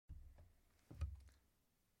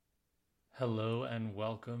Hello and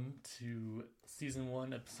welcome to season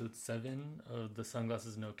 1, episode 7 of the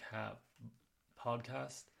Sunglasses No Cap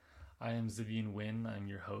podcast. I am Zavine Wynn. I'm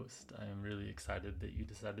your host. I am really excited that you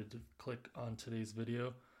decided to click on today's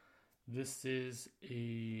video. This is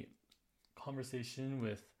a conversation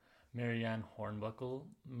with Marianne Hornbuckle.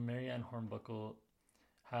 Marianne Hornbuckle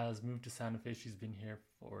has moved to Santa Fe. She's been here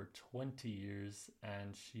for 20 years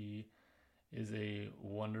and she is a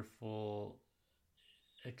wonderful,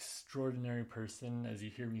 extraordinary person, as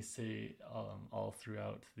you hear me say all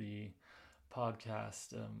throughout the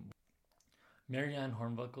podcast. Marianne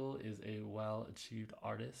Hornbuckle is a well-achieved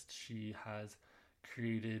artist. She has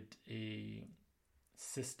created a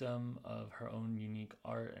system of her own unique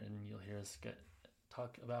art, and you'll hear us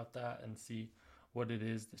talk about that and see what it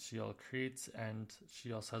is that she all creates. And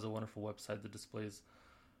she also has a wonderful website that displays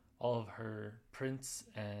all of her prints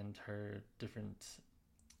and her different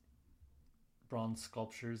bronze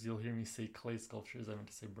sculptures. You'll hear me say clay sculptures. I meant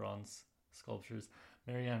to say bronze sculptures.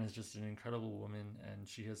 Marianne is just an incredible woman, and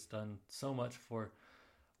she has done so much for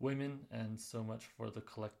women and so much for the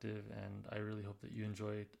collective. And I really hope that you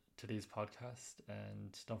enjoyed today's podcast.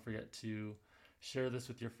 And don't forget to share this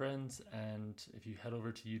with your friends. And if you head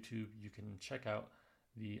over to YouTube, you can check out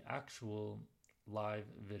the actual live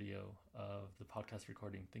video of the podcast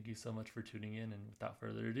recording. Thank you so much for tuning in. And without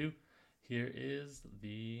further ado, here is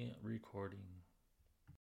the recording.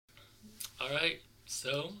 All right,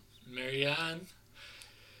 so Marianne,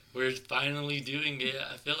 we're finally doing it.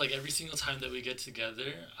 I feel like every single time that we get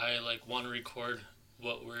together, I want to record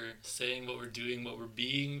what we're saying, what we're doing, what we're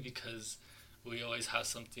being, because we always have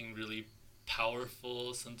something really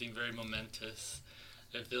powerful, something very momentous.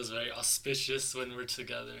 It feels very auspicious when we're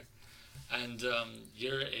together. And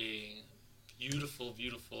you're a beautiful,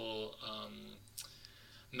 beautiful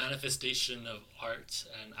manifestation of art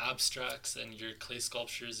and abstracts, and your clay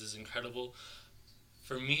sculptures is incredible.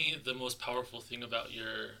 For me, the most powerful thing about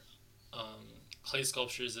your clay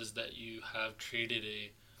sculptures is that you have created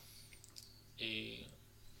a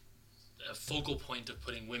focal point of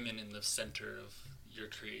putting women in the center of your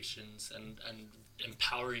creations, and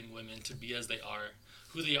empowering women to be as they are,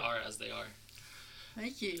 who they are as they are.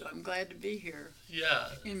 Thank you. I'm glad to be here. Yeah.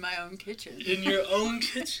 In my own kitchen. In your own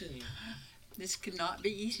kitchen. This could not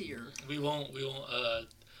be easier. We won't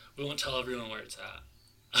tell everyone where it's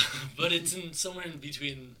at. But it's somewhere in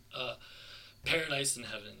between paradise and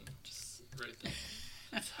heaven. Just right there.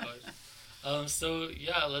 That's how it. So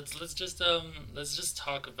yeah, let's just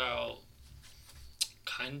talk about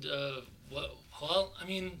kind of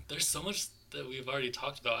there's so much that we've already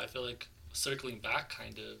talked about. I feel like circling back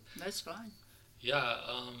kind of. That's fine. Yeah,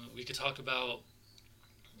 we could talk about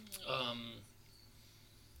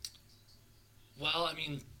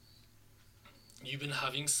you've been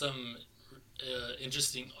having some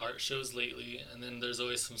interesting art shows lately, and then there's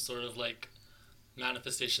always some sort of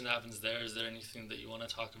manifestation that happens there. Is there anything that you want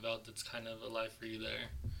to talk about that's kind of alive for you there?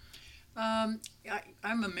 I'm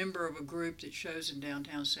a member of a group that shows in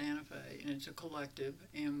downtown Santa Fe, and it's a collective,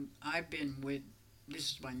 and I've been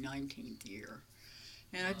this is my 19th year,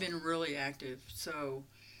 and I've been really active, so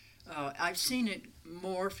I've seen it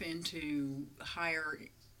morph into higher,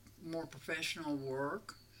 more professional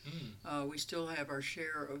work. We still have our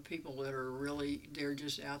share of people that are they're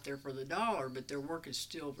just out there for the dollar, but their work is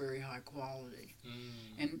still very high quality.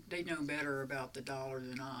 And they know better about the dollar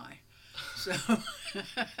than I. So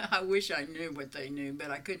I wish I knew what they knew, but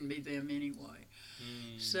I couldn't be them anyway.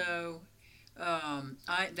 So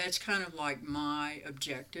that's kind of like my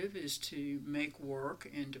objective, is to make work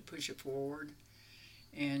and to push it forward.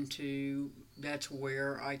 And that's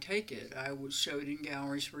where I take it. I showed in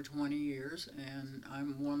galleries for 20 years, and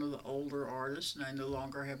I'm one of the older artists, and I no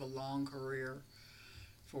longer have a long career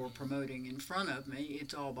for promoting in front of me.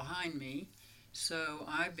 It's all behind me. So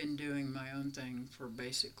I've been doing my own thing for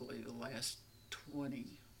basically the last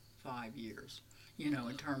 25 years,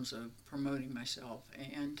 in terms of promoting myself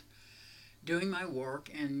and doing my work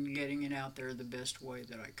and getting it out there the best way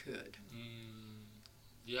that I could.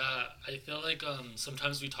 Yeah, I feel like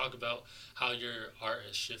sometimes we talk about how your art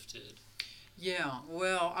has shifted. Yeah,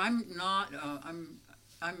 well, I'm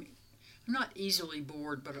not easily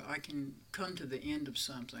bored, but I can come to the end of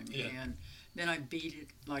something, and then I beat it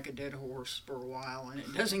like a dead horse for a while, and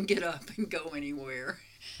it doesn't get up and go anywhere.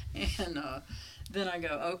 And then I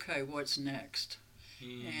go, okay, what's next?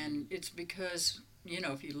 And it's because,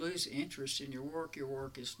 if you lose interest in your work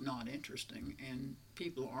is not interesting, and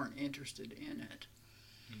people aren't interested in it.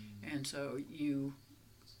 And so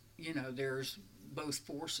there's both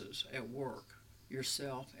forces at work,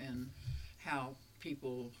 yourself and how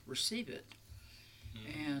people receive it.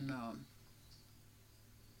 And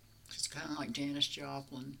it's kind of like Janis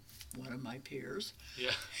Joplin, one of my peers,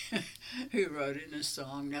 Yeah. who wrote in a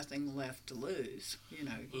song, "Nothing Left to Lose."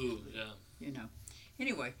 Ooh, yeah. You know.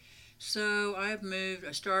 Anyway, so I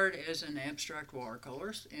started as an abstract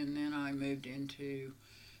watercolorist, and then I moved into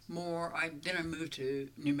then I moved to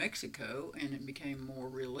New Mexico, and it became more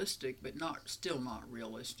realistic, but still not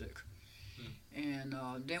realistic. And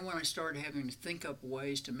then when I started having to think up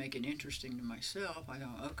ways to make it interesting to myself, I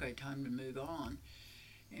thought, okay, time to move on.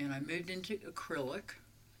 And I moved into acrylic,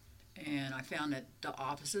 and I found that the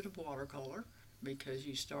opposite of watercolor, because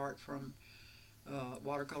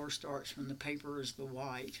watercolor starts from the paper is the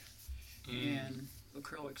white, and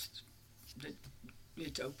acrylics,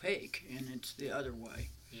 it's opaque, and it's the other way.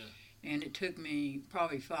 Yeah. And it took me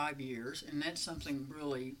probably 5 years, and that's something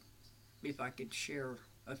really, if I could share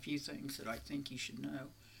a few things that I think you should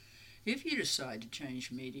know. If you decide to change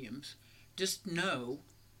mediums, just know,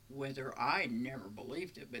 whether I never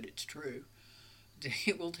believed it, but it's true, that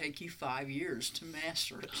it will take you 5 years to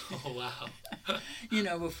master it. Oh, wow.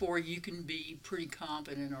 Before you can be pretty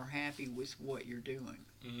confident or happy with what you're doing.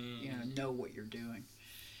 Know what you're doing.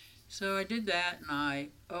 So I did that, and I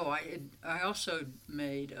also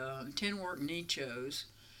made tin-work nichos.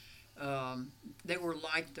 They were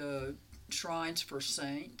like the shrines for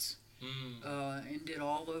saints, and did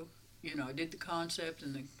all I did the concept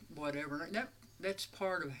and the whatever. That's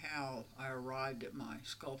part of how I arrived at my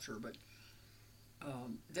sculpture. But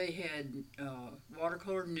they had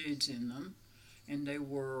watercolor nudes in them, and they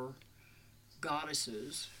were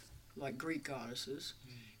goddesses, like Greek goddesses,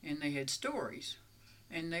 and they had stories,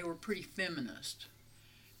 and they were pretty feminist.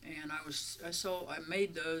 And I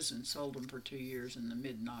made those and sold them for 2 years in the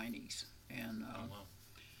mid '90s, and wow.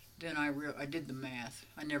 then I did the math.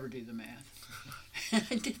 I never do the math.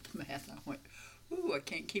 I did the math. I went, ooh, I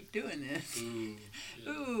can't keep doing this. Ooh,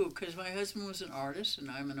 yeah. Ooh, because my husband was an artist and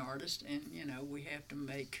I'm an artist, and we have to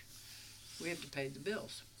pay the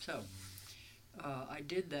bills. So I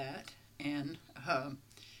did that, and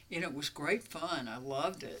it was great fun. I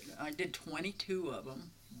loved it. I did 22 of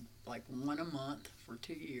them, like one a month for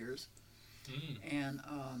 2 years, and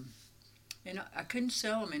I couldn't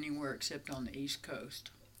sell them anywhere except on the East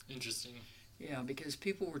Coast. Interesting. Yeah, because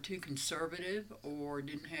people were too conservative or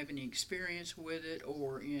didn't have any experience with it,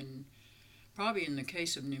 or probably in the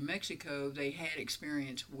case of New Mexico, they had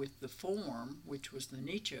experience with the form, which was the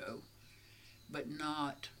nicho, but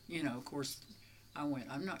not, of course,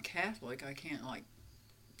 I'm not Catholic, I can't,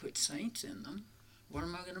 put saints in them. What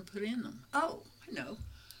am I going to put in them? Oh, I know.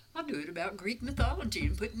 I'll do it about Greek mythology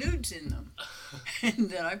and put nudes in them. And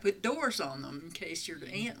then I put doors on them in case your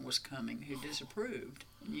aunt was coming who disapproved.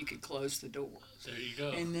 And you could close the door. There you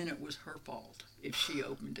go. And then it was her fault if she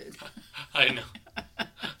opened it. I know.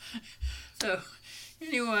 So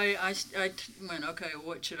anyway, I went, okay,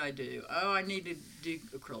 what should I do? Oh, I need to do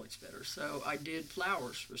acrylics better. So I did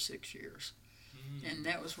flowers for 6 years. And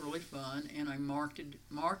that was really fun, and I marketed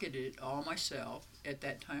it all myself. At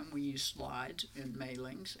that time, we used slides and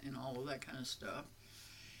mailings and all of that kind of stuff.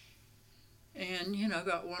 And,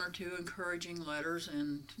 got one or two encouraging letters,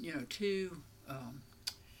 and, 2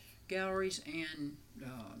 galleries and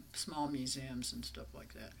small museums and stuff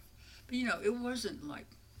like that. But, it wasn't like,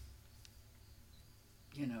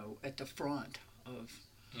 at the front of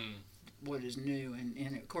what is new,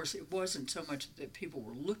 and of course it wasn't so much that people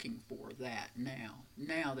were looking for that now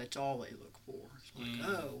that's all they look for. It's like,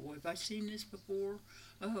 oh, well, have I seen this before?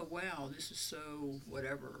 Oh, wow, this is so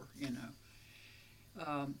whatever,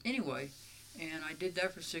 anyway, and I did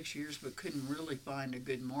that for 6 years, but couldn't really find a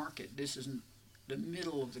good market. This isn't the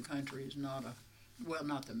middle of the country, is not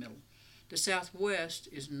not the middle, the Southwest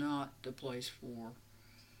is not the place for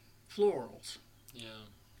florals.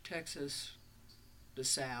 Texas, the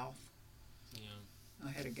South. I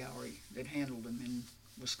had a gallery that handled them in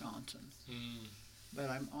Wisconsin. But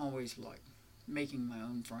I'm always making my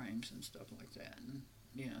own frames and stuff like that. And,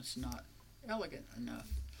 it's not elegant enough.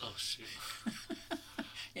 Oh, shoot.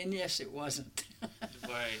 And yes, it wasn't.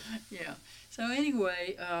 Right. Yeah. So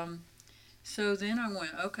anyway, so then I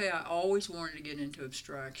went, okay, I always wanted to get into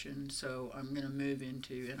abstraction, so I'm going to move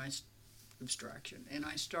into abstraction. And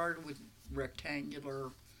I started with rectangular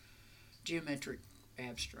geometric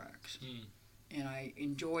abstracts. And I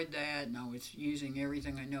enjoyed that, and I was using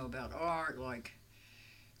everything I know about art, like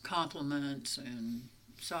complements and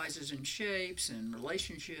sizes and shapes and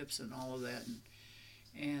relationships and all of that.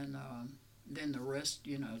 And then the rest,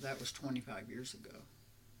 that was 25 years ago.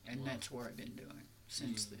 And that's what I've been doing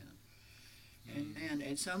since then. And then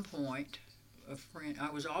at some point, I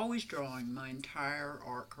was always drawing my entire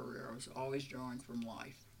art career. I was always drawing from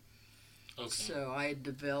life. Okay. So I had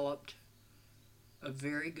developed a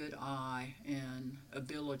very good eye and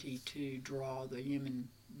ability to draw the human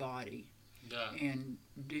body Yeah. and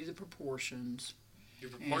do the proportions.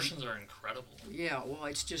 Your proportions are incredible. Yeah, well,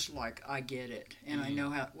 it's just like I get it, and I know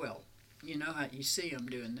how. Well, you know how you see them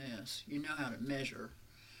doing this. You know how to measure.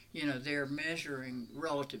 You know, they're measuring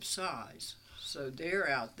relative size, so they're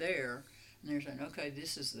out there and they're saying, okay,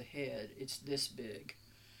 this is the head. It's this big,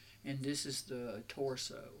 and this is the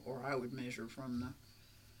torso, or I would measure from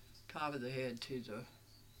the top of the head to the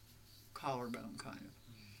collarbone, kind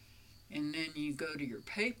of. And then you go to your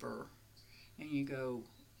paper, and you go,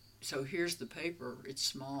 so here's the paper, it's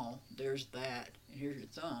small, there's that, and here's your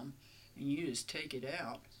thumb, and you just take it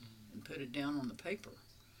out and put it down on the paper.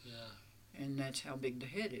 Yeah. And that's how big the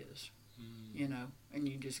head is, you know, and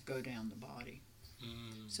you just go down the body.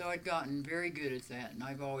 So I'd gotten very good at that, and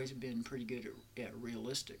I've always been pretty good at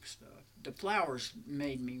realistic stuff. The flowers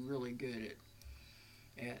made me really good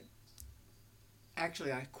at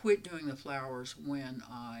actually, I quit doing the flowers when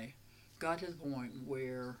I got to the point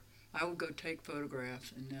where I would go take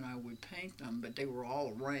photographs and then I would paint them, but they were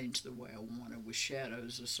all arranged the way I wanted, with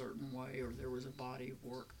shadows a certain way, or there was a body of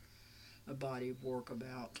work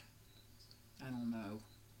about, I don't know.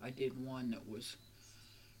 I did one that was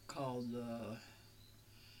called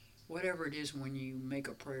whatever it is when you make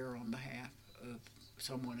a prayer on behalf of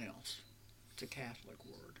someone else. It's a Catholic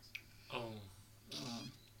word. Oh.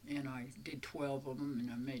 And I did 12 of them, and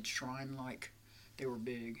I made shrine-like, they were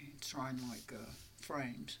big, shrine-like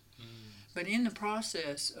frames. But in the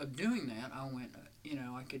process of doing that, I went, you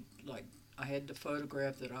know, I had the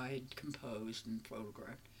photograph that I had composed and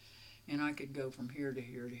photographed, and I could go from here to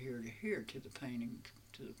here to here to here to the painting,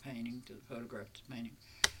 to the painting, to the photograph, to the painting.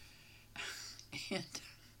 And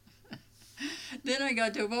then I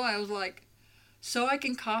got to a point, I was like, so I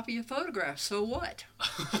can copy a photograph, so what?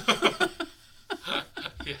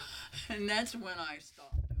 Yeah. And that's when I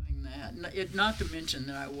stopped doing that. Not to mention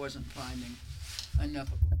that I wasn't finding enough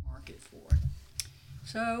of a market for it.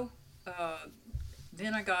 So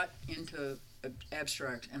then I got into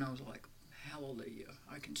abstract, and I was like, hallelujah,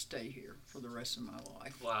 I can stay here for the rest of my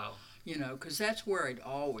life. Wow. You know, because that's where I'd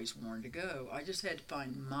always wanted to go. I just had to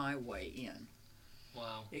find my way in.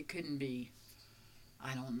 Wow. It couldn't be,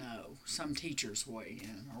 I don't know, some teacher's way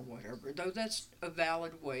in or whatever, though that's a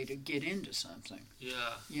valid way to get into something.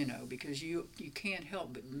 Yeah. You know, because you can't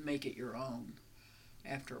help but make it your own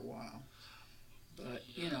after a while. But,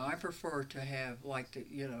 Yeah. you know, I prefer to have,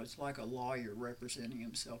 it's like a lawyer representing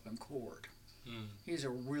himself in court. He's a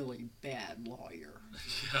really bad lawyer.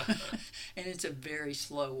 Yeah. And it's a very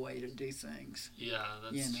slow way to do things. Yeah,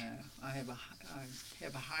 that's You know, I have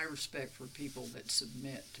a high respect for people that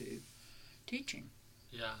submit to teaching.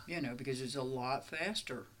 Yeah. You know, because it's a lot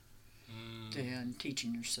faster than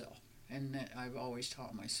teaching yourself. And that I've always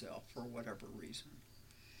taught myself for whatever reason.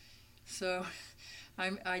 So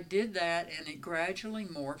I did that, and it gradually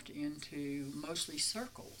morphed into mostly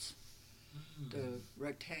circles. The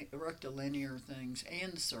rectilinear things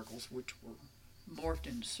and the circles, which were morphed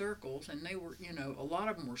into circles, and they were, you know, a lot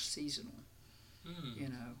of them were seasonal. You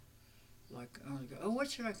know, like, I would go, oh, what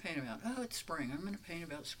should I paint about? Oh, it's spring. I'm going to paint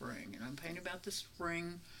about spring, and I'm painting about the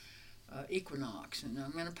spring equinox, and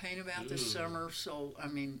I'm going to paint about the summer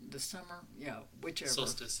whichever.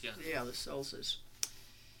 Solstice, yeah. Yeah, the solstice.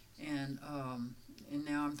 And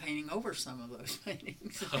now I'm painting over some of those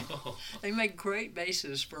paintings. Oh. They make great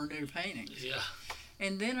bases for new paintings. Yeah.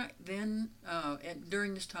 And then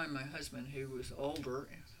during this time, my husband, who was older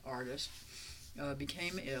artist,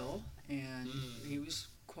 became ill, and he was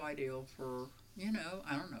quite ill for, you know,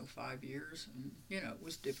 I don't know, 5 years, and, you know, it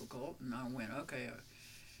was difficult, and I went, okay,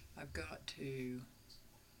 I've got to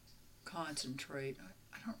concentrate.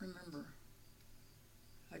 I don't remember.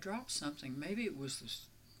 I dropped something. Maybe it was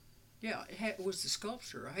it was the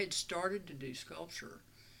sculpture. I had started to do sculpture,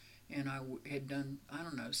 and I had done, I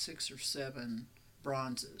don't know, 6 or 7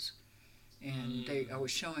 bronzes, and I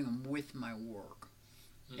was showing them with my work,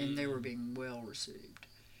 and they were being well received.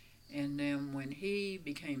 And then when he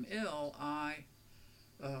became ill, I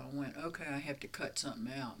went, okay, I have to cut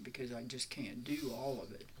something out because I just can't do all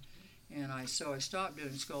of it. And so I stopped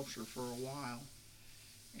doing sculpture for a while.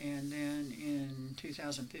 And then in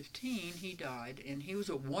 2015, he died, and he was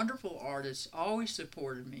a wonderful artist, always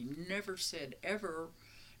supported me, never said ever,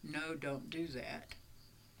 no, don't do that,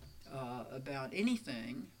 about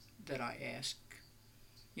anything that I asked.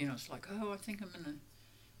 You know, it's like, oh, I think I'm going to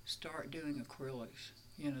start doing acrylics.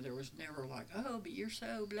 You know, there was never like, oh, but you're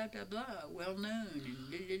so blah, blah, blah, well known, and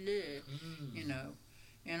blah, blah, blah, you know.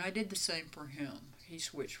 And I did the same for him. He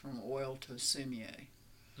switched from oil to cimier.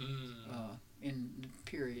 In the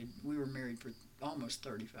period, we were married for almost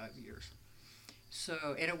 35 years.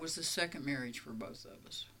 So, and it was the second marriage for both of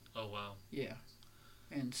us. Oh, wow. Yeah.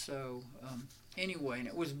 And so, anyway, and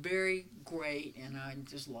it was very great, and I'm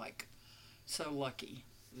just like so lucky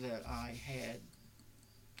that I had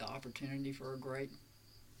the opportunity for a great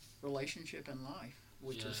relationship in life,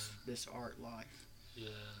 which is this art life. Yeah.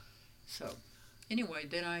 So, anyway,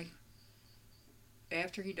 then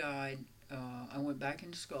after he died, I went back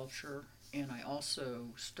into sculpture, and I also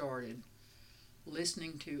started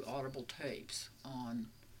listening to audible tapes on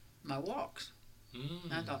my walks.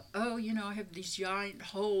 And I thought, oh, I have these giant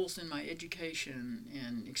holes in my education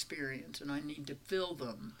and experience, and I need to fill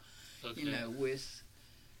them, with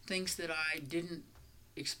things that I didn't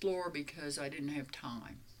explore because I didn't have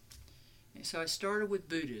time. And so I started with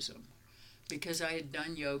Buddhism because I had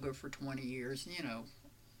done yoga for 20 years,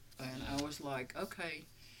 and I was like, okay,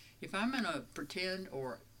 if I'm going to pretend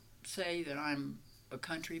or say that I'm a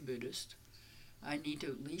country Buddhist, I need to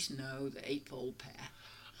at least know the Eightfold Path.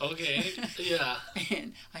 Okay, yeah.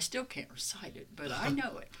 And I still can't recite it, but I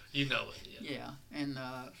know it. You know it, yeah. Yeah, and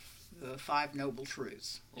the Five Noble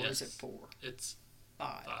Truths, or is it 4? It's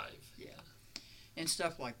 5. 5. Yeah, and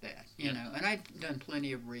stuff like that, you know. And I've done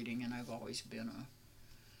plenty of reading, and I've always been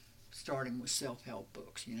starting with self-help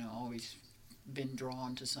books, always been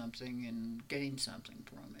drawn to something and gained something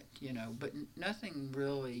from it, but nothing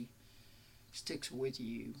really sticks with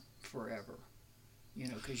you forever,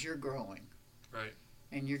 because you're growing. Right.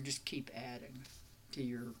 And you just keep adding to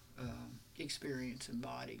your experience and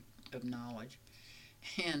body of knowledge.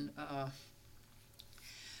 And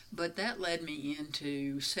but that led me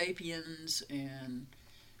into Sapiens and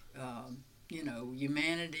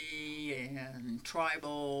humanity and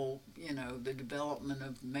tribal, the development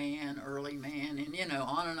of man, early man, and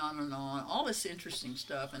on and on and on, all this interesting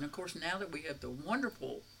stuff. And of course, now that we have the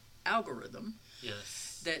wonderful algorithm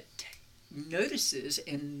that notices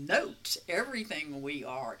and notes everything we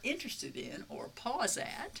are interested in or pause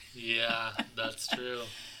at. Yeah, that's true.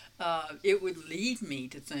 It would lead me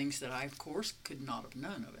to things that I, of course, could not have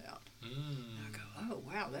known about. I go, oh,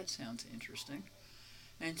 wow, that sounds interesting.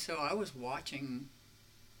 And so I was watching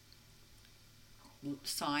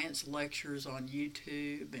science lectures on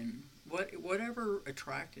YouTube and whatever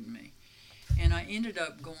attracted me. And I ended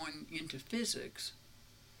up going into physics,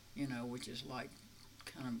 which is like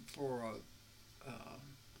kind of for a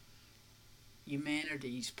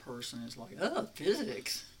humanities person is like, oh,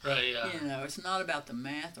 physics. Right, yeah. It's not about the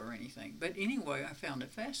math or anything. But anyway, I found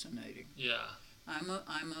it fascinating. Yeah. I'm a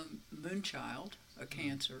moonchild, a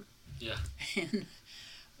Cancer. Yeah. And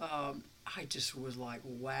I just was like,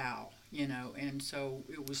 wow, and so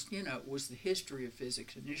it was, it was the history of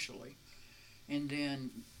physics initially. And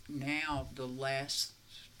then now the last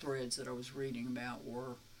threads that I was reading about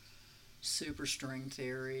were superstring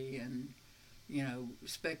theory and,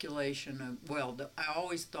 speculation of, I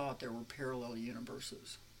always thought there were parallel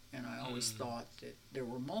universes, and I always thought that there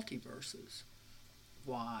were multiverses.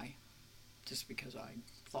 Why? Just because I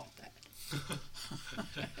thought that.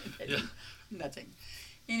 Yeah. Nothing.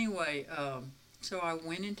 Anyway, so I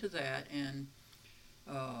went into that, and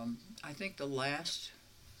I think the last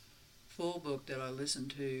full book that I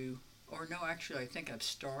listened to, or no, actually I think I've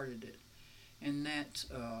started it, and that's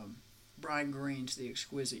Brian Greene's The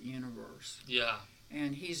Exquisite Universe. Yeah.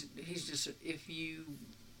 And he's just, if you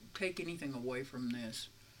take anything away from this,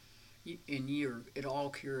 and you're at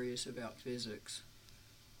all curious about physics,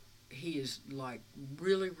 he is like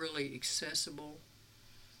really, really accessible.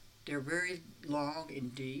 They're very long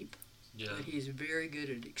and deep, but he's very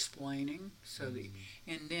good at explaining. So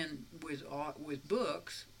and then with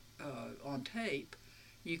books on tape,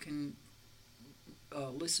 you can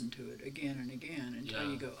listen to it again and again until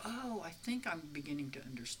you go, oh, I think I'm beginning to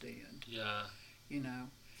understand. Yeah.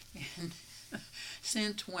 And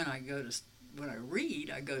since when I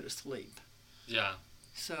read, I go to sleep. Yeah.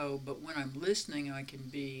 So, but when I'm listening, I can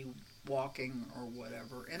be walking or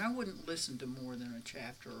whatever, and I wouldn't listen to more than a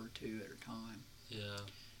chapter or two at a time. Yeah.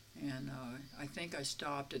 And I think I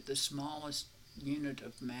stopped at the smallest unit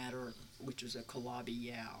of matter, which is a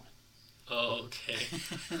Calabi-Yau. Oh, okay.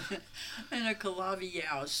 And a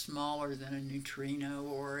Calabi-Yau is smaller than a neutrino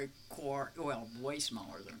or a quark. Well, way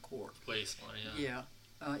smaller than a quark. Way smaller, yeah.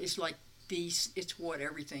 Yeah. It's like it's what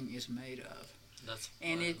everything is made of.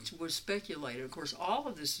 And it was speculated. Of course, all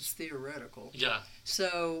of this is theoretical. Yeah.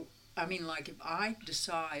 So, I mean, like if I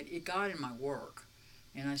decide, it got in my work,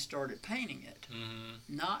 and I started painting it,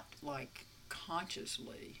 not like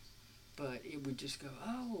consciously, but it would just go,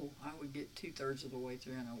 oh, I would get 2/3 of the way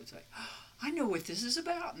through, and I would say, oh, I know what this is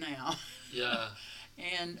about now. Yeah.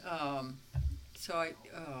 And so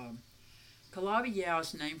Calabi Yao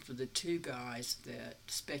is named for the two guys that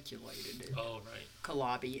speculated it. Oh, right.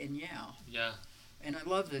 Calabi and Yao. Yeah. And I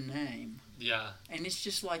love the name. Yeah. And it's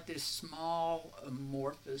just like this small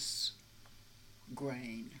amorphous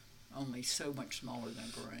grain, only so much smaller than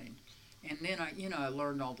a grain. And then I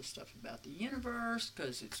learned all the stuff about the universe,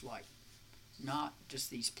 because it's like not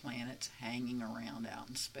just these planets hanging around out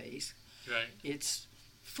in space. Right. It's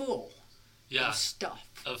full of stuff.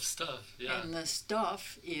 Yeah. And the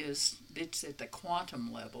stuff it's at the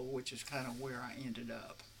quantum level, which is kind of where I ended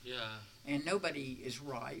up. Yeah. And nobody is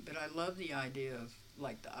right, but I love the idea of,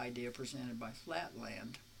 like the idea presented by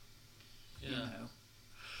Flatland. Yeah.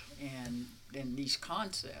 And these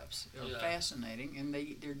concepts are fascinating, and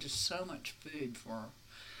they're just so much food for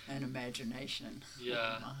an imagination.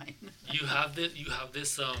 Yeah. Like mine. You have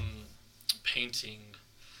this painting.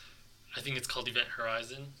 I think it's called Event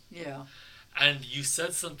Horizon. Yeah. And you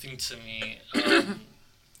said something to me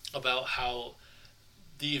about how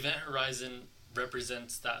the Event Horizon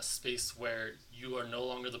represents that space where you are no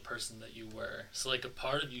longer the person that you were. So like a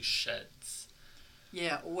part of you sheds.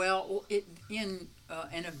 Yeah, well, in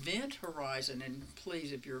an event horizon, and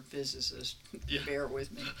please, if you're a physicist, bear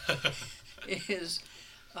with me, is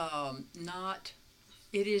not.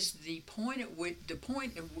 It is the point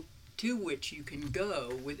to which you can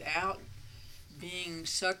go without being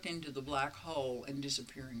sucked into the black hole and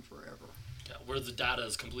disappearing forever. Yeah, where the data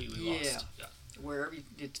is completely lost. Yeah. Where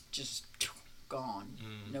it's just gone.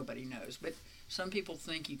 Nobody knows. But some people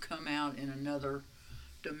think you come out in another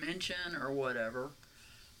dimension or whatever,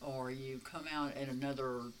 or you come out at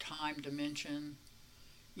another time dimension,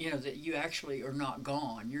 that you actually are not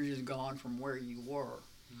gone. You're just gone from where you were.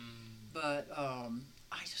 But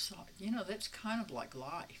I just thought, that's kind of like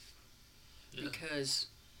life. Yeah. Because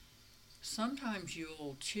sometimes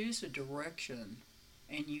you'll choose a direction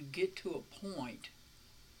and you get to a point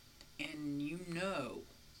and you know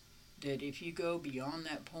that if you go beyond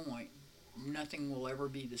that point, nothing will ever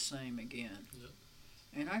be the same again. Yep.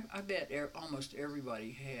 And I bet almost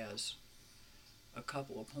everybody has a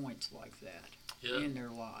couple of points like that in their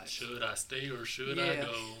lives. Should I stay or should I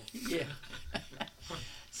go? Yeah.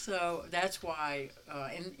 So that's why,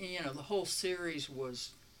 the whole series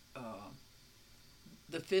was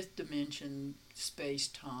the fifth dimension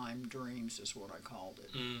space-time dreams is what I called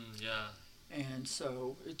it. Yeah. And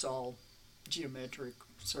so it's all geometric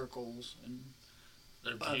circles and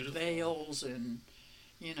veils and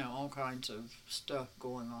all kinds of stuff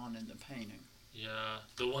going on in the painting. Yeah,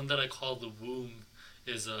 the one that I call the womb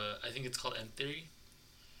is I think it's called M theory.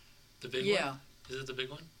 The big one. Yeah. Is it the big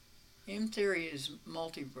one? M theory is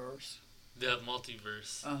multiverse. The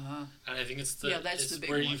multiverse. And I think it's that's the big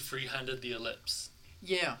where one. you free-handed the ellipse.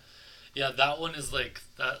 Yeah. Yeah, that one is like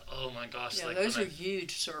that. Oh my gosh! Yeah, like those are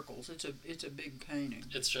huge circles. It's a big painting.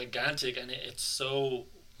 It's gigantic, and it's so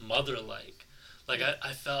mother-like. Like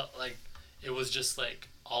I felt like it was just like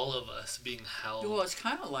all of us being held. Well, it's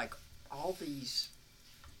kind of like all these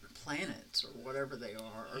planets or whatever they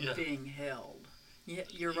are being held. Yeah,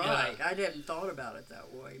 you're right. I hadn't thought about it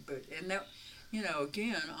that way, but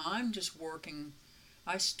again, I'm just working.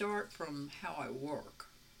 I start from how I work.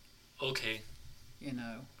 Okay. And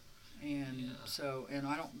I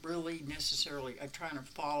don't really necessarily. I'm trying to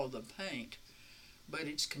follow the paint, but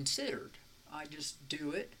it's considered. I just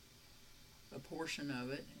do it, a portion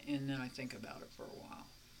of it, and then I think about it for a while.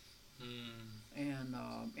 And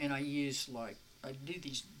I use I do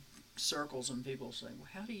these circles, and people say, "Well,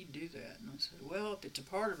 how do you do that?" And I say, "Well, if it's a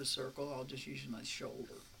part of a circle, I'll just use my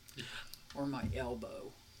shoulder or my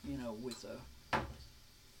elbow,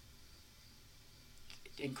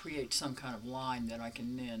 and create some kind of line that I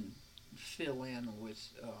can then fill in with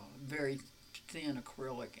very thin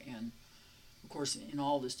acrylic." And of course, in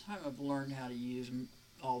all this time, I've learned how to use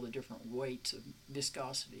all the different weights of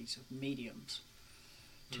viscosities of mediums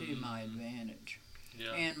to my advantage.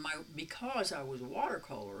 Yeah. And because I was a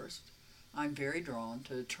watercolorist, I'm very drawn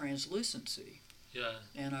to translucency. Yeah.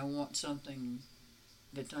 And I want something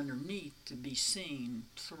that's underneath to be seen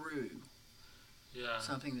through. Yeah.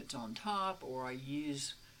 Something that's on top, or I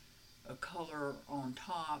use a color on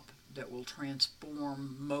top that will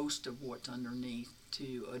transform most of what's underneath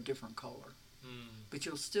to a different color. But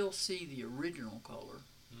you'll still see the original color,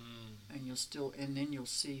 and then you'll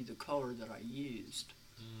see the color that I used.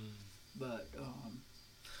 But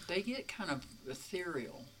they get kind of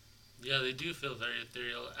ethereal. Yeah, they do feel very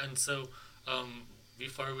ethereal. And so,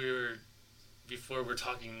 before we're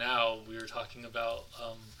talking now, we were talking about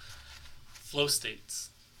flow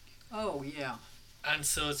states. Oh yeah. And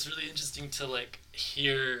so it's really interesting to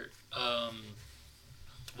hear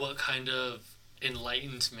what kind of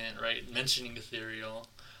enlightenment, right? Mentioning ethereal,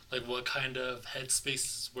 like what kind of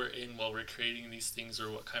headspace we're in while we're creating these things,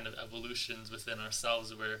 or what kind of evolutions within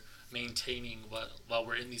ourselves we're maintaining while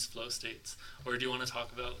we're in these flow states. Or do you want to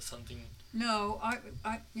talk about something? No,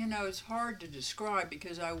 it's hard to describe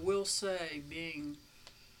because I will say being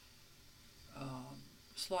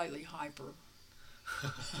slightly hyper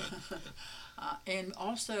and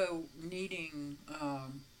also needing,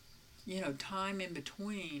 time in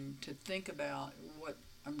between to think about what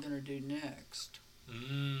I'm going to do next.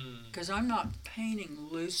 Because I'm not painting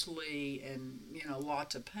loosely and,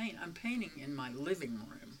 lots of paint. I'm painting in my living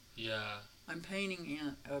room. Yeah. I'm painting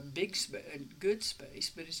in a big space, a good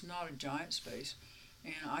space, but it's not a giant space.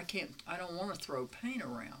 And I don't want to throw paint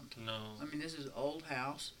around. No. I mean, this is an old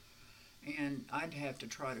house, and I'd have to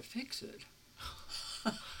try to fix it.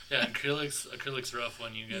 Yeah, acrylic's rough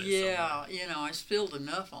when you get it. Yeah, I spilled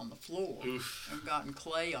enough on the floor. Oof. I've gotten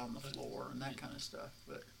clay on the floor and that kind of stuff.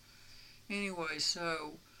 But anyway,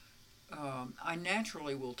 so I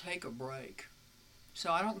naturally will take a break. So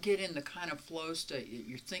I don't get in the kind of flow state that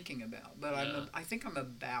you're thinking about. But Yeah. I think I'm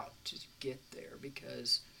about to get there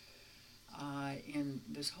because in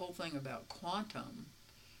this whole thing about quantum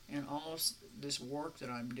and all of this work that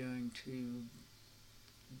I'm doing to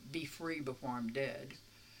be free before I'm dead,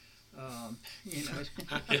 Yeah.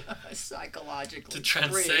 psychologically To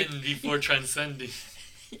transcend free. before transcending.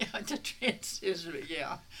 Yeah, to transcend.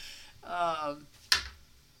 Yeah.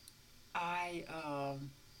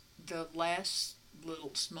 The last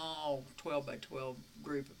little small 12 by 12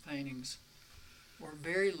 group of paintings were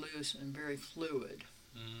very loose and very fluid.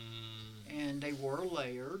 And they were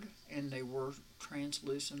layered, and they were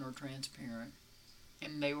translucent or transparent,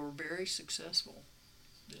 and they were very successful.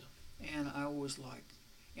 Yeah. And I was like,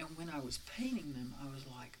 and when I was painting them, I was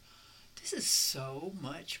like, this is so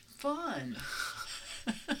much fun.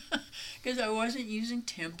 Because I wasn't using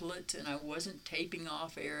templates, and I wasn't taping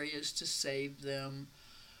off areas to save them,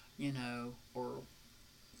 or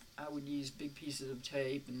I would use big pieces of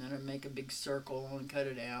tape, and then I'd make a big circle and cut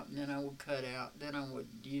it out, and then I would cut out, then I would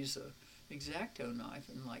use a X-Acto knife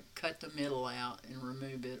and cut the middle out and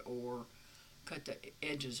remove it, or cut the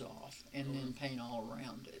edges off and then paint all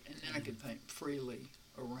around it, and then I could paint freely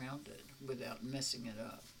around it without messing it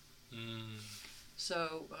up.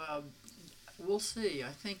 So we'll see.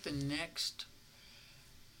 I think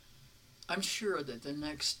I'm sure that the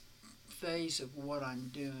next phase of what I'm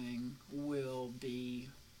doing will be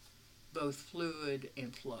both fluid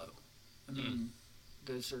and flow. I mean,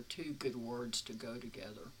 those are two good words to go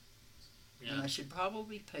together. Yeah. And I should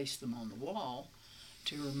probably paste them on the wall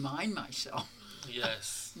to remind myself.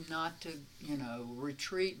 Yes. Not to,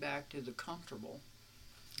 retreat back to the comfortable.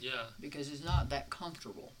 Yeah. Because it's not that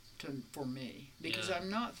comfortable for me. Because I'm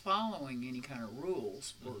not following any kind of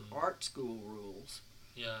rules or art school rules.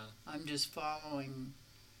 Yeah. I'm just following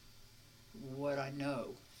what I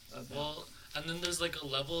know about. Well, and then there's a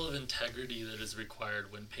level of integrity that is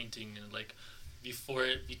required when painting, and before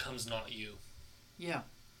it becomes not you. Yeah.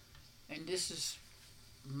 And this is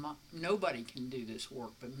nobody can do this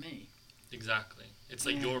work but me. Exactly. It's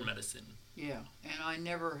your medicine. Yeah. And I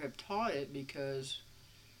never have taught it because,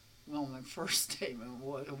 well, my first statement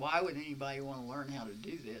was, why would anybody want to learn how to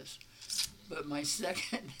do this? But my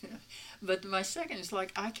second is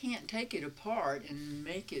I can't take it apart and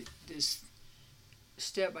make it this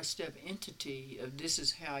step-by-step entity of this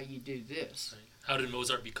is how you do this. Right. How did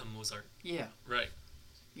Mozart become Mozart? Yeah. Right.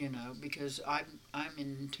 Because I'm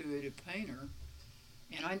an intuitive painter,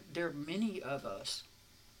 and there are many of us,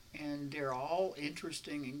 and they're all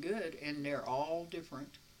interesting and good, and they're all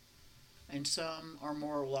different, and some are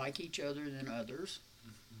more like each other than others,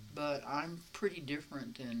 but I'm pretty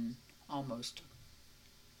different than almost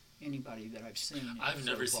anybody that I've seen. I've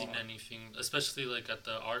never seen anything, especially at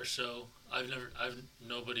the art show.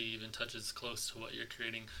 Nobody even touches close to what you're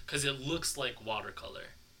creating because it looks like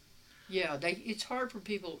watercolor. Yeah, it's hard for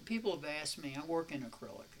people. People have asked me. I work in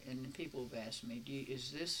acrylic, and people have asked me,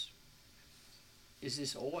 "Is this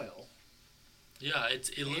oil?" Yeah,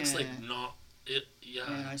 it looks like not it.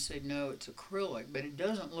 Yeah. And I said, "No, it's acrylic, but it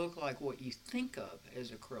doesn't look like what you think of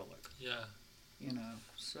as acrylic." Yeah.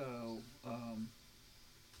 So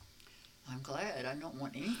I'm glad. I don't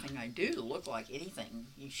want anything I do to look like anything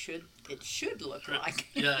it should look like.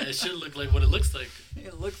 Yeah, it should look like what it looks like.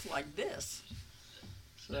 It looks like this.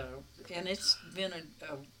 So, and it's been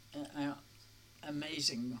an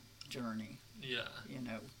amazing journey. Yeah.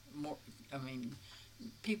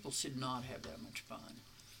 People should not have that much fun.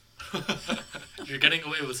 You're getting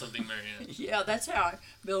away with something, Marianne. Yeah, that's how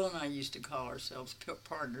Bill and I used to call ourselves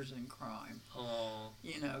partners in crime. Oh.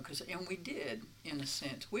 And we did, in a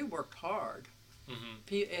sense. We worked hard.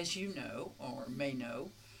 Mm-hmm. As you know, or may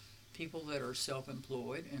know, people that are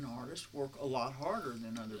self-employed and artists work a lot harder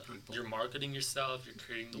than other people. You're marketing yourself. You're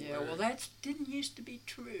creating the Yeah, work. well, that didn't used to be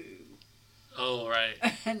true. Oh, right.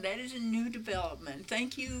 And that is a new development.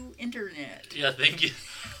 Thank you, Internet. Yeah, thank you.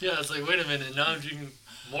 Yeah, it's like, wait a minute, now I'm doing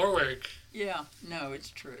more work. Yeah, no, it's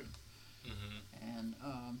true. Mm-hmm.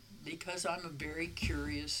 And because I'm a very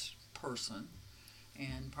curious person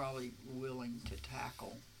and probably willing to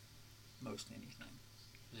tackle most anything,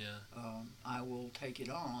 Yeah. I will take it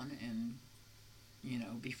on and,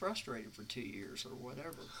 be frustrated for 2 years or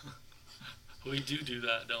whatever. We do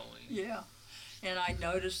that, don't we? Yeah. And I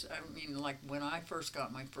noticed, like when I first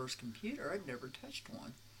got my first computer, I'd never touched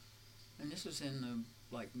one. And this was in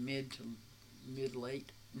the mid to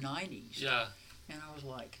late 90s. Yeah. And I was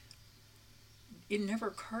like, it never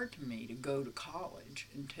occurred to me to go to college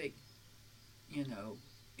and take,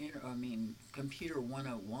 Computer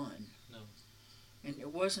 101. No. And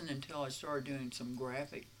it wasn't until I started doing some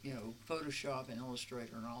graphic, Photoshop and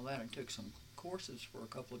Illustrator and all that. I took some courses for a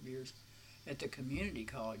couple of years at the community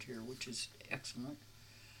college here, which is excellent.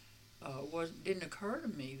 Didn't occur to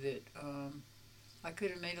me that I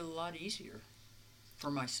could have made it a lot easier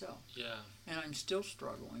for myself. Yeah. And I'm still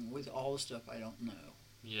struggling with all the stuff I don't know.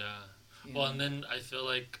 Yeah. You Well, know? and then I feel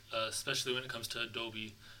like, especially when it comes to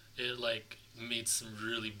Adobe, it made some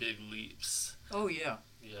really big leaps. Oh yeah.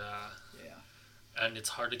 Yeah. Yeah. And it's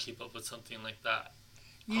hard to keep up with something like that.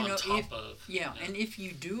 Yeah, Yeah. and if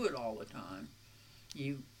you do it all the time,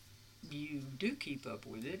 you do keep up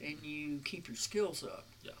with it and you keep your skills up.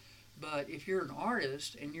 Yeah. But if you're an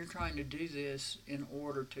artist and you're trying to do this in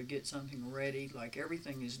order to get something ready, like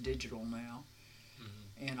everything is digital now,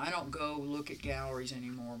 Mm-hmm. and I don't go look at galleries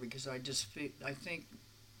anymore because I think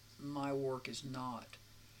my work is not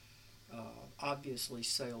obviously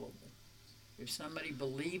saleable. If somebody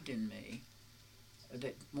believed in me,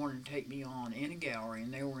 that wanted to take me on in a gallery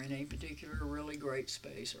and they were in a particular really great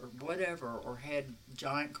space or whatever, or had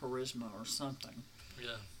giant charisma or something,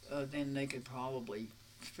 Yeah. then they could probably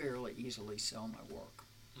fairly easily sell my work.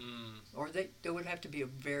 Mm. Or they would have to be a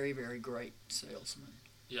very, very great salesman.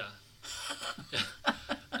 Yeah. Yeah.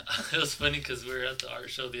 It was funny because we were at the art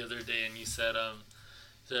show the other day and you said,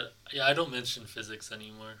 yeah, I don't mention physics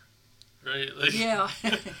anymore. Right? Yeah.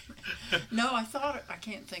 No, I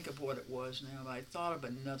can't think of what it was now, but I thought of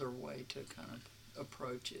another way to kind of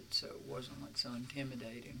approach it so it wasn't so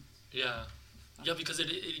intimidating. Yeah. Yeah, because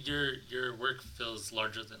your work feels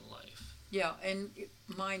larger than life. Yeah, and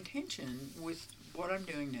my intention with what I'm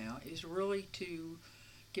doing now is really to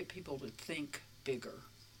get people to think bigger,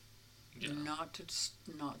 Yeah. not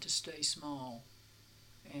to stay small,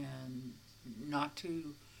 and not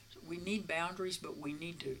to. We need boundaries, but we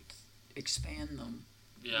need to expand them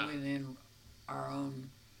Yeah. within our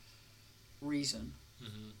own reason.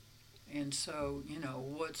 Mm-hmm. And so,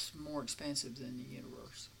 what's more expansive than the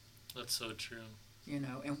universe? That's so true.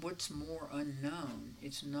 And what's more unknown?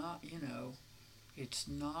 It's not, it's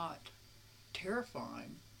not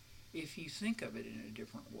terrifying if you think of it in a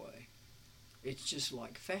different way. It's just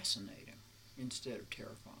fascinating instead of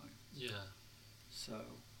terrifying. Yeah. So.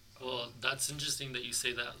 Well, that's interesting that you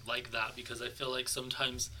say that like that because I feel like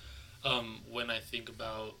sometimes when I think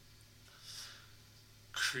about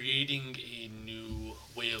creating a new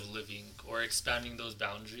way of living or expanding those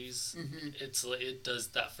boundaries, Mm-hmm. it does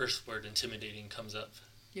that first word intimidating comes up.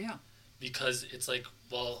 Yeah. Because it's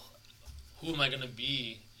well, who am I going to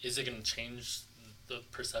be? Is it going to change the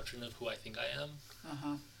perception of who I think I am?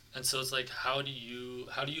 Uh-huh. And so it's how do you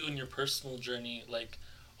in your personal journey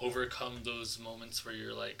overcome those moments where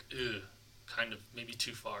you're ew, kind of maybe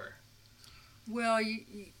too far? Well,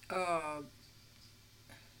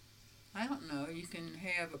 I don't know. You can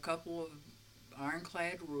have a couple of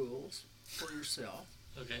ironclad rules for yourself,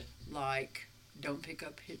 Okay. like don't pick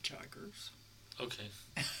up hitchhikers. Okay.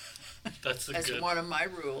 That's That's good. one of my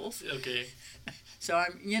rules. Okay. So I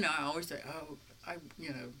always say,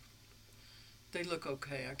 they look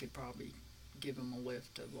okay. I could probably give them a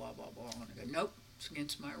lift to blah blah blah, and I go, nope, it's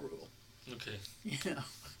against my rule. Okay.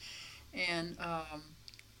 And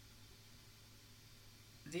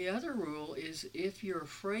the other rule is if you're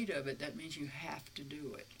afraid of it, that means you have to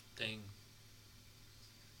do it. Dang.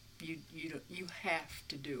 You have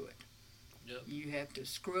to do it. Yep. You have to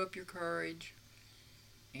screw up your courage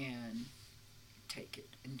and take it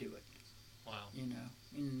and do it. Wow.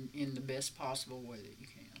 In the best possible way that you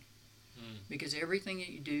can. Mm. Because everything that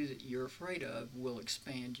you do that you're afraid of will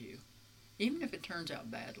expand you, even if it turns out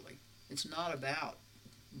badly. It's not about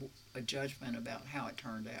a judgment about how it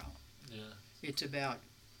turned out. Yeah. It's about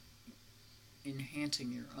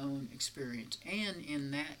enhancing your own experience, and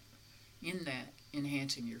in that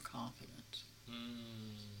enhancing your confidence.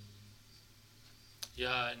 Mm.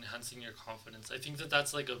 Yeah, enhancing your confidence. I think that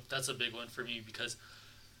that's a big one for me because,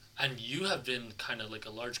 and you have been kind of like a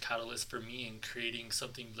large catalyst for me in creating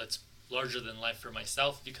something that's larger than life for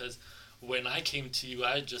myself because when I came to you,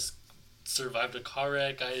 I had just survived a car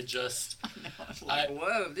wreck. I had just, I know. I was like,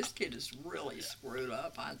 whoa, this kid is really screwed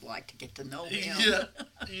up. I'd like to get to know him. yeah,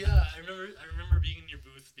 yeah. I remember being in your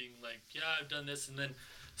booth, being like, yeah, I've done this, and then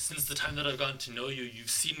since the time that I've gotten to know you, you've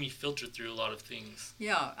seen me filter through a lot of things.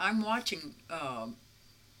 Yeah, I'm watching uh,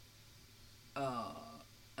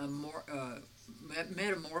 a more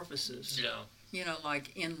metamorphosis. Yeah. You know,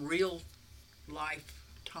 like in real life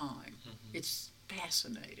time. Hmm. It's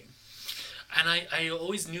fascinating. And I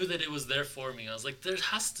always knew that it was there for me. I was like,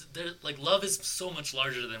 like love is so much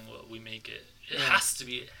larger than what we make it. It Yeah. has to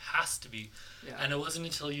be. It has to be. Yeah. And it wasn't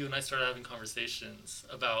until you and I started having conversations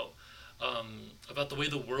about the way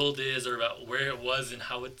the world is, or about where it was and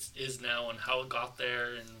how it is now, and how it got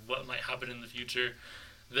there, and what might happen in the future,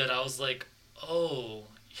 that I was like, oh,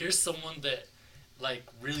 here's someone that like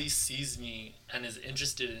really sees me and is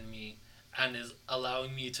interested in me and is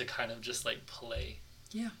allowing me to kind of just like play.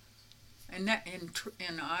 Yeah. And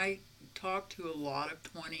I talk to a lot of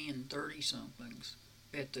 20 and 30 somethings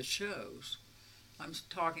at the shows. I'm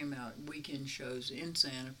talking about weekend shows in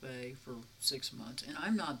Santa Fe for 6 months, and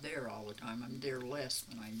I'm not there all the time. I'm there less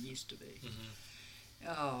than I used to be. Hmm.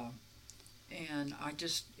 Uh, and I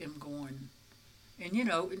just am going, and you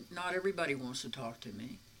know, not everybody wants to talk to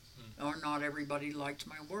me, or not everybody likes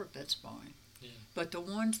my work. That's fine. Yeah. But the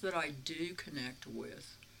ones that I do connect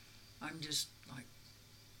with, I'm just like,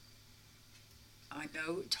 I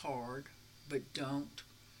know it's hard, but don't.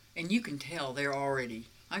 And you can tell they're already.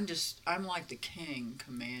 I'm like the king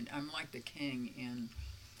I'm like the king in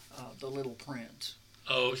The Little Prince.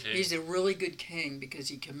 Oh, okay. He's a really good king because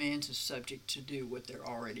he commands his subject to do what they're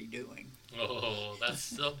already doing. Oh,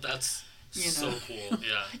 that's You so know. cool.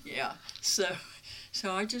 Yeah. Yeah.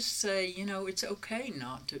 So I just say, you know, it's okay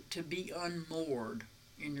not to be unmoored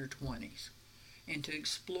in your 20s and to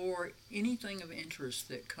explore anything of interest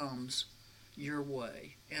that comes your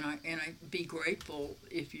way. And I be grateful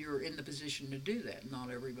if you're in the position to do that. Not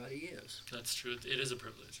everybody is. That's true. It is a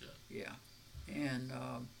privilege. Yeah. Yeah. And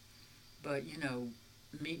but you know,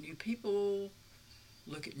 meet new people,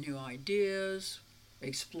 look at new ideas,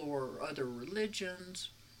 explore other religions,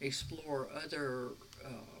 explore other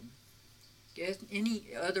any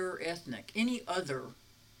other ethnic, any other.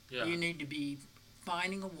 Yeah. You need to be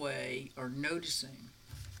finding a way or noticing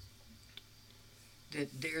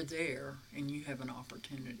that they're there and you have an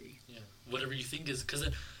opportunity. Yeah. Whatever you think is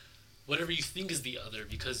whatever you think is the other,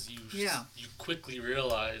 because you quickly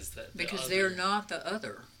realize that Because the they're other, not the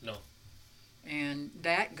other. No. And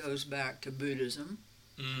that goes back to Buddhism.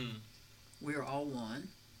 Mm. We're all one.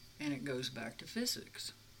 And it goes back to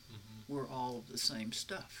physics. Mm-hmm. We're all of the same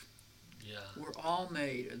stuff. Yeah. We're all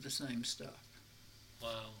made of the same stuff.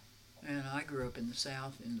 Wow. And I grew up in the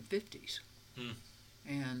South in the 50s. Mm.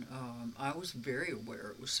 And I was very aware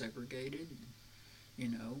it was segregated. And, you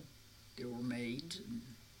know, there were maids and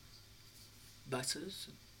buses.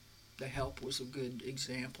 The Help was a good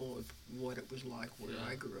example of what it was like where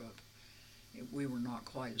I grew up. We were not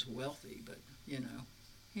quite as wealthy, but, you know.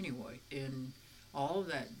 Anyway, and all of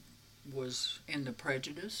that was in the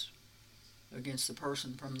prejudice against the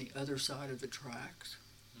person from the other side of the tracks.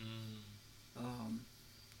 Mm.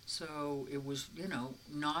 So it was, you know,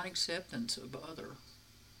 non-acceptance of other.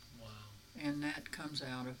 Wow. And that comes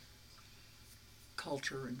out of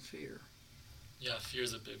culture and fear. Yeah,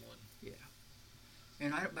 fear's a big one.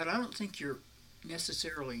 Yeah. But I don't think you're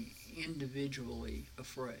necessarily individually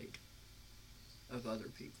afraid of other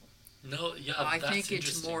people. No, yeah, I that's think it's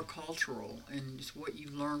interesting. more cultural, and it's what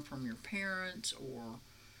you've learned from your parents, or,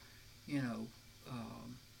 you know,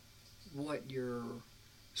 what your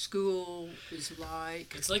school is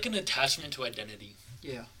like. It's like an attachment to identity.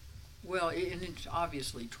 Yeah. Well, and it's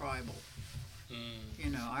obviously tribal. Mm. You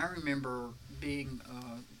know, I remember being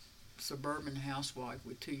a suburban housewife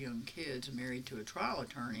with 2 young kids, married to a trial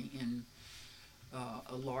attorney in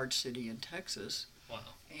a large city in Texas, Wow.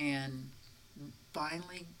 and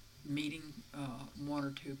finally meeting 1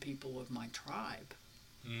 or 2 people of my tribe.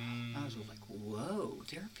 Mm. I was like, whoa,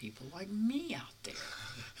 there are people like me out there.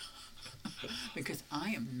 Because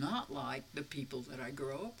I am not like the people that I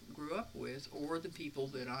grew up with, or the people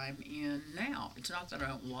that I'm in now. It's not that I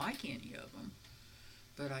don't like any of them,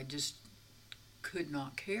 but I just could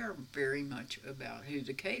not care very much about who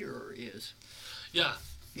the caterer is. Yeah.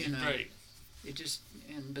 You know, right. it just,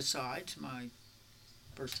 and besides, my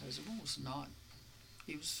first husband was not,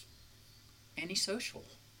 he was antisocial.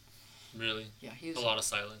 Really? Yeah, he was. A lot of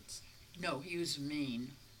silence. No, he was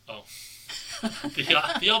mean. Oh,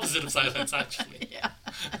 the opposite of silence, actually. Yeah.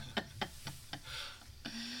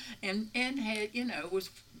 And had, was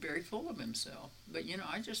very full of himself. But,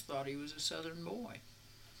 I just thought he was a Southern boy.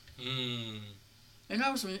 Mm. And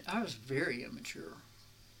I was very immature.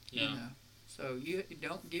 Yeah. So you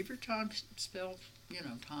don't give your time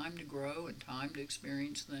time to grow and time to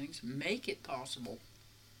experience things. Make it possible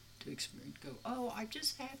to experience. Go, oh, I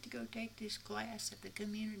just have to go take this class at the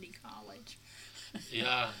community college.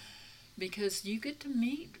 Yeah. Because you get to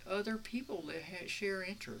meet other people that share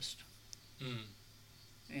interest. Mm.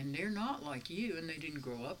 And they're not like you, and they didn't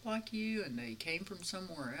grow up like you, and they came from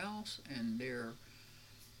somewhere else, and they're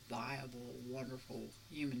viable, wonderful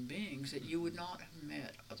human beings that you would not have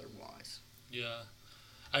met otherwise. Yeah.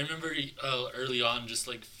 I remember early on just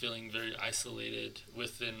like feeling very isolated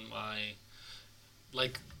within my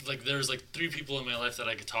like there was like 3 people in my life that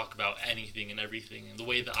I could talk about anything and everything in the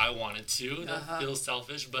way that I wanted to. That feels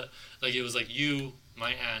selfish, but like it was like you,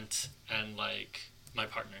 my aunt, and like my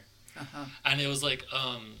partner. And it was like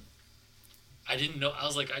I didn't know. I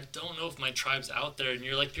was like, I don't know if my tribe's out there, and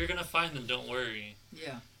you're like, you're gonna find them. Don't worry.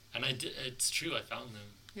 Yeah. And I did. It's true. I found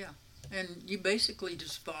them. Yeah. And you basically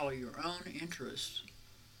just follow your own interests,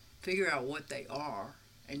 figure out what they are,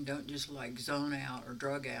 and don't just like zone out or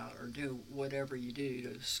drug out or do whatever you do to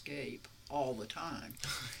escape all the time.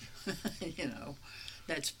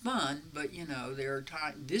 That's fun, but there are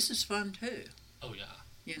times. This is fun too. Oh yeah.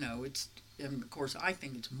 It's, and of course I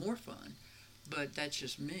think it's more fun, but that's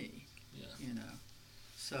just me. Yeah.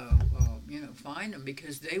 So find them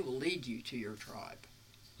because they will lead you to your tribe.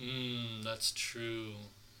 That's true.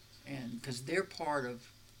 And because they're part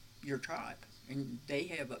of your tribe, and they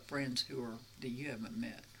have friends that you haven't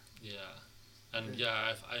met. Yeah, and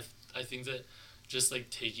I think that just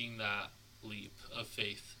like taking that leap of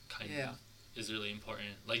faith is really important.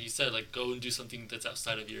 Like you said, like go and do something that's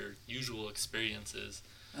outside of your usual experiences.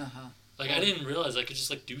 Like I didn't realize I could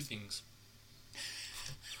just like do things.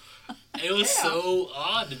 It was so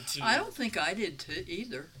odd to me. I don't think I did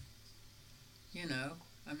either.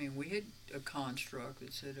 I mean, we had a construct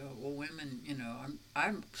that said, "Oh, well, women."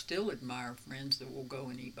 I still admire friends that will go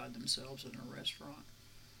and eat by themselves in a restaurant.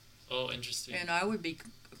 Oh, interesting. And I would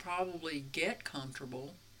probably get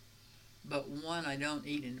comfortable, but one, I don't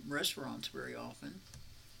eat in restaurants very often,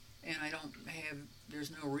 and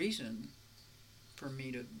there's no reason for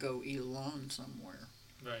me to go eat alone somewhere.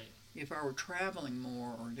 Right. If I were traveling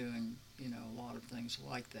more or doing, a lot of things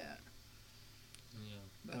like that. Yeah.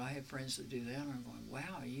 But I have friends that do that, and I'm going,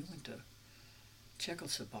 wow, you went to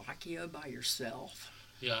Czechoslovakia by yourself?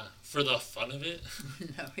 Yeah, for the fun of it?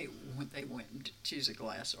 No, they went. She's a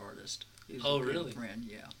glass artist. Oh, really? Friend,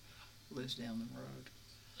 yeah. Lives down the road.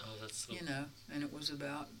 Oh, that's so... and it was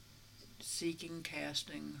about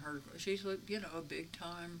casting her. She's, a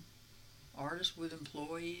big-time artist with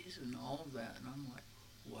employees and all of that. And I'm like,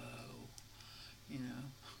 whoa.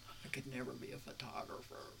 I could never be a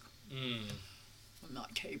photographer. I'm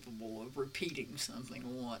not capable of repeating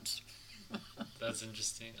something once. That's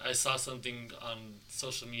interesting. I saw something on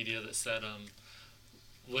social media that said,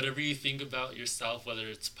 whatever you think about yourself, whether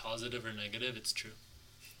it's positive or negative, it's true.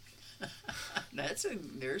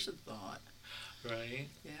 There's a thought. Right?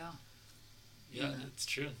 Yeah. Yeah, it's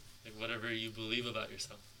true. Like whatever you believe about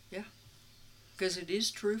yourself. Yeah. Because it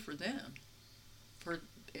is true for them.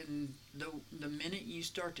 And the minute you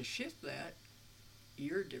start to shift that,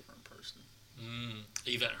 you're a different person.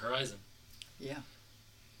 Event horizon. Yeah.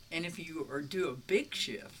 And if you do a big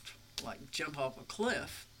shift, like jump off a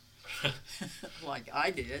cliff, like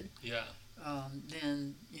I did,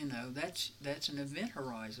 then that's an event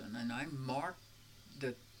horizon, and I mark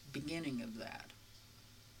the beginning of that.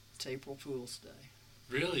 It's April Fool's Day.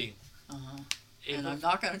 Really? And I'm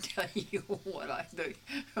not going to tell you what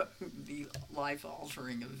the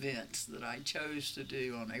life-altering events that I chose to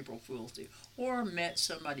do on April Fool's Day, or met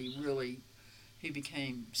somebody really who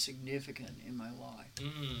became significant in my life.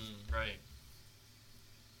 Right.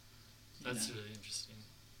 That's really interesting.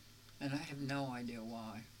 And I have no idea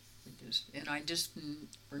why. I just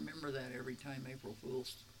remember that every time April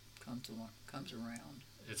Fool's comes around.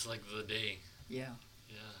 It's like the day. Yeah.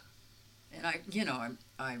 Yeah. And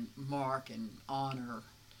I mark and honor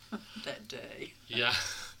that day. Yeah.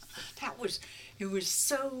 It was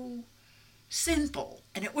so simple,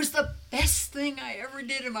 and it was the best thing I ever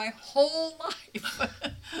did in my whole life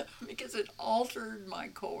because it altered my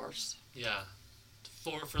course. Yeah.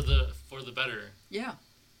 For the better. Yeah.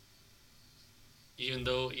 Even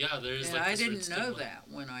though, there's and like I this didn't know stigma. that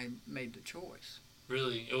when I made the choice.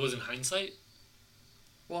 Really? It was in hindsight?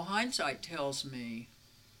 Well, hindsight tells me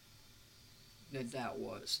that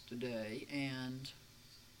was today, and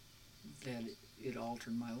that it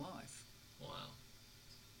altered my life. Wow.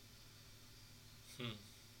 Hmm.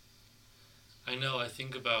 I know. I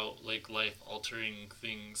think about like life-altering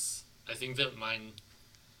things. I think that mine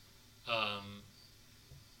um,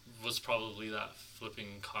 was probably that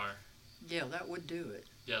flipping car. Yeah, that would do it.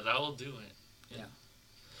 Yeah, that will do it. Yeah.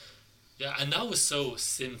 Yeah, and that was so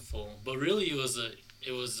sinful. But really, it was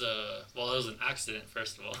well, it was an accident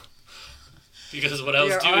first of all. Because what I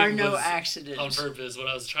was There are doing no was accidents. on purpose. What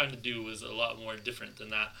I was trying to do was a lot more different than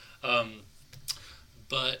that.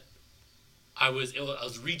 But I was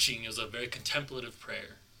reaching. It was a very contemplative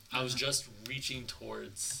prayer. I was just reaching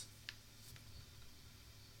towards.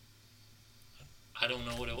 I don't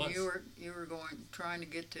know what it was. You were trying to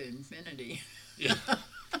get to infinity. Yeah,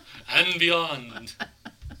 and beyond.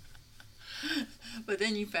 But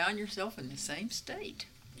then you found yourself in the same state.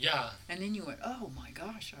 Yeah. And then you went, oh my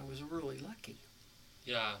gosh, I was really lucky.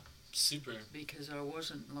 Yeah, super. Because I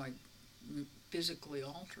wasn't like physically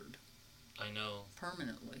altered. I know.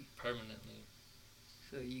 Permanently.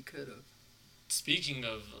 So you could have. Speaking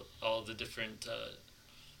of all the different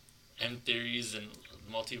M theories and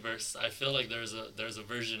multiverse, I feel like there's a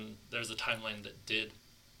timeline that did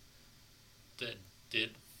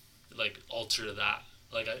like alter that.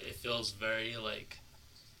 Like it feels very like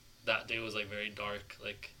that day was like very dark.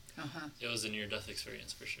 Like it was a near death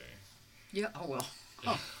experience for sure. Yeah. Oh well.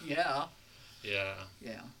 Oh, yeah. Yeah.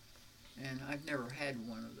 Yeah. And I've never had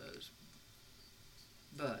one of those,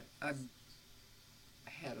 but I've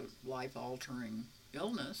had a life-altering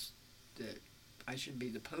illness that I should be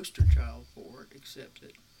the poster child for it, except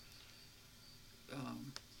that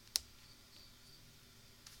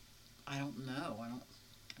I don't know.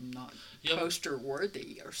 I'm not poster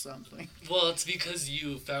worthy or something. Well, it's because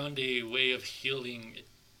you found a way of healing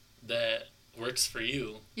that works for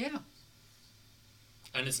you. Yeah.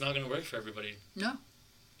 And it's not going to work for everybody. No.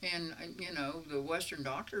 And, the Western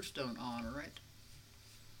doctors don't honor it.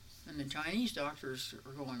 And the Chinese doctors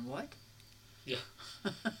are going, what? Yeah.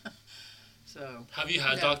 So. Have you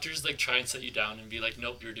had doctors like try and set you down and be like,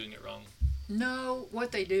 nope, you're doing it wrong? No.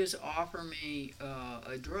 What they do is offer me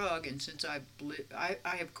a drug, and since I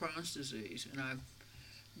have Crohn's disease, and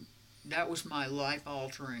that was my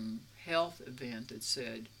life-altering health event that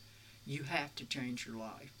said, you have to change your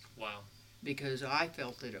life. Wow. Because I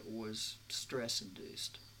felt that it was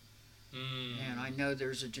stress-induced. Mm. And I know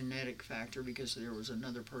there's a genetic factor because there was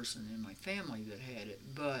another person in my family that had it.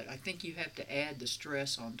 But I think you have to add the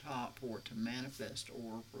stress on top for it to manifest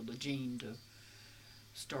or for the gene to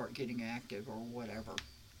start getting active or whatever.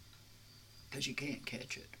 Because you can't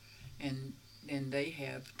catch it. And then they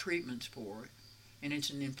have treatments for it. And it's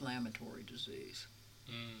an inflammatory disease.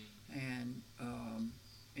 Mm.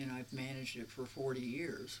 And I've managed it for 40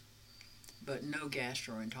 years. But no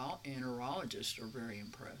gastroenterologists are very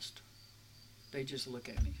impressed. They just look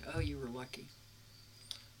at me, oh, you were lucky.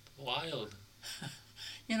 Wild.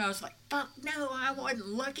 It's like, fuck no, I wasn't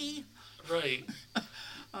lucky. Right.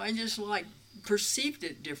 I just perceived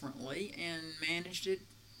it differently and managed it,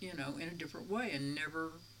 in a different way and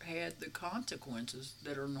never had the consequences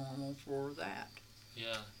that are normal for that.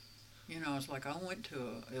 Yeah. It's like I went to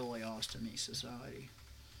a Ileostomy Society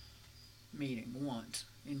meeting once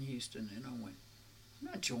in Houston, and I went, I'm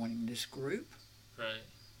not joining this group. Right.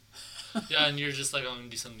 Yeah, and you're just like, I'm going to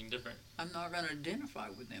do something different. I'm not going to identify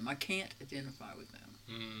with them. I can't identify with them.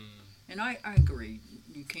 Mm. And I agree,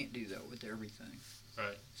 you can't do that with everything.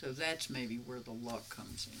 Right. So that's maybe where the luck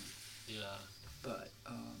comes in. Yeah. But,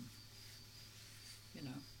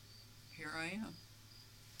 here I am.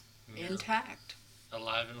 Yeah. Intact.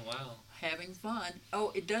 Alive and well. Having fun.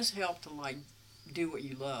 Oh, it does help to, do what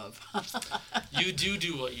you love. You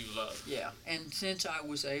do what you love. Yeah, and since I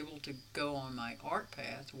was able to go on my art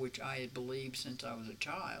path, which I had believed since I was a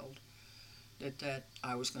child, that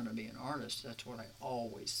I was going to be an artist, that's what I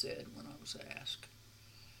always said when I was asked.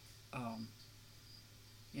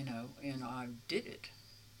 And I did it,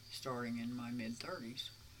 starting in my mid-30s.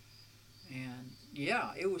 And,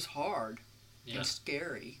 yeah, it was hard and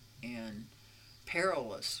scary and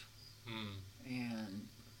perilous and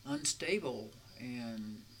unstable.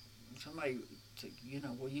 And somebody said,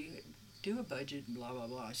 well, you do a budget and blah, blah,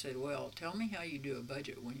 blah. I said, well, tell me how you do a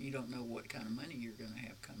budget when you don't know what kind of money you're going to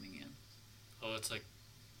have coming in. Oh, it's like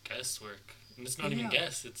guesswork. And it's not even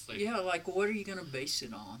guess. It's like... Yeah, what are you going to base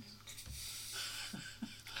it on?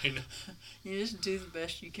 I know. You just do the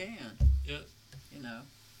best you can. Yeah.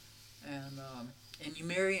 And you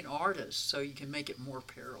marry an artist so you can make it more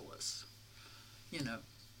perilous. Yeah.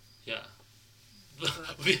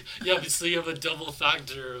 Yeah, so you have a double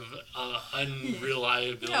factor of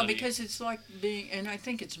unreliability. Yeah, because it's like being, and I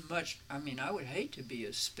think it's much. I mean, I would hate to be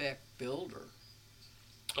a spec builder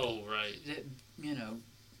Oh, right. that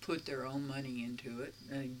put their own money into it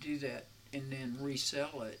and do that and then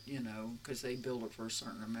resell it. Because they build it for a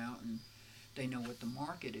certain amount and they know what the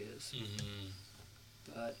market is. Mm-hmm.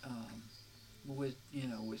 But with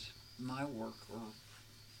my work or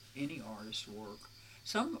any artist's work,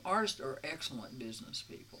 some artists are excellent business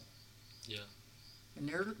people. Yeah. And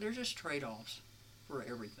they're just trade-offs for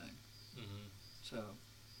everything. Mm-hmm. So,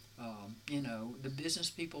 the business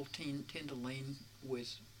people tend to lean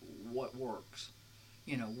with what works.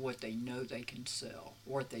 What they know they can sell,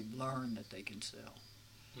 or what they've learned that they can sell.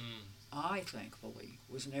 Mm. I, thankfully,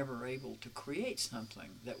 was never able to create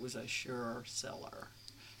something that was a sure seller,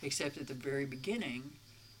 except at the very beginning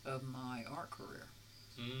of my art career.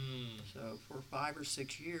 Mm. So for 5 or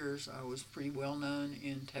 6 years, I was pretty well known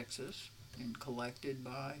in Texas and collected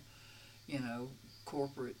by,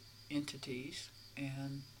 corporate entities,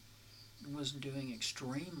 and was doing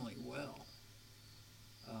extremely well.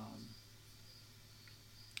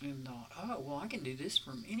 And thought, oh, well, I can do this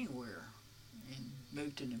from anywhere, and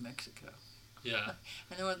moved to New Mexico. Yeah.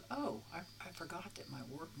 And I went, oh, I forgot that my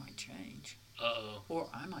work might change. Uh-oh. Or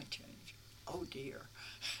I might change. Oh, dear.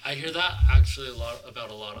 I hear that actually about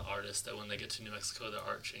a lot of artists, that when they get to New Mexico, their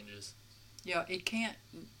art changes. Yeah, it can't.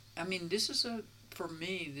 I mean, for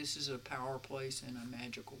me, this is a power place and a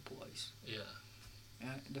magical place. Yeah.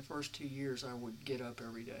 And the first 2 years, I would get up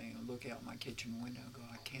every day and look out my kitchen window and go,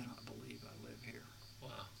 I cannot believe I live here. Wow.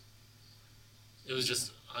 It was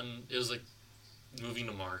just, it was like moving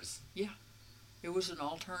to Mars. Yeah. It was an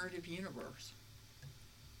alternative universe.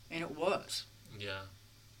 And it was. Yeah.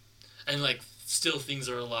 And like, still things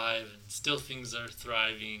are alive, and still things are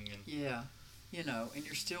thriving. And yeah. And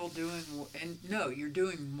you're still doing, you're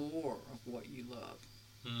doing more of what you love.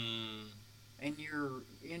 Mm. And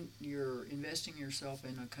you're investing yourself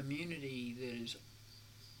in a community that is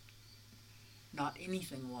not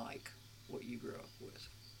anything like what you grew up with.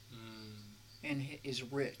 Mm. And is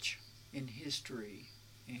rich in history,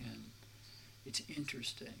 and it's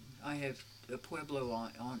interesting. I have a pueblo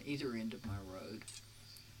on either end of my road,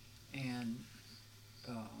 and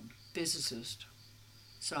physicist,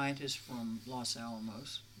 scientist from Los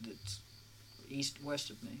Alamos, that's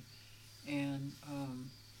west of me, and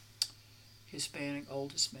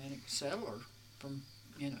old Hispanic settler from,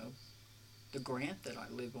 the grant that I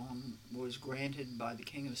live on was granted by the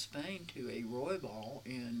King of Spain to a roybal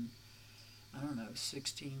in,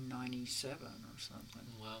 1697 or something.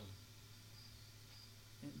 Wow.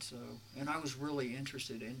 And I was really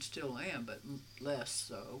interested, and still am, but less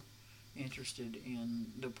so, interested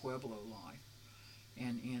in the Pueblo life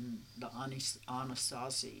and in the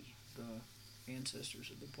Anasazi, the ancestors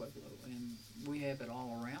of the Pueblo, and we have it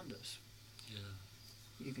all around us. Yeah.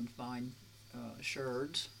 You can find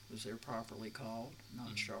sherds, as they're properly called,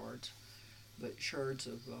 not shards, but sherds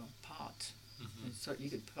of pots. Mm-hmm. And so you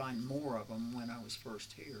could find more of them when I was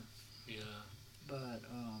first here. Yeah. But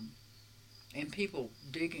and people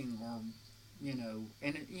digging, or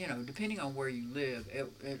depending on where you live,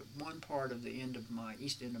 at one part of the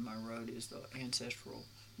east end of my road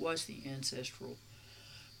was the ancestral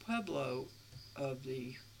pueblo of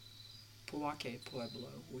the Puake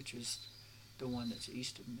Pueblo, which is the one that's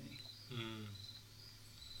east of me. Mm.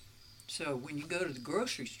 So when you go to the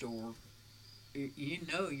grocery store,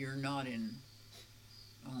 you're not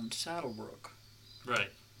on Saddlebrook.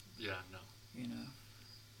 Right. Yeah, no.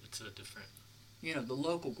 It's a different... The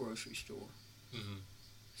local grocery store. Mm-hmm.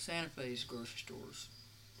 Santa Fe's grocery stores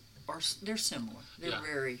they're similar. They're Yeah.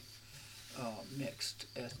 very mixed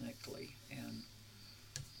ethnically and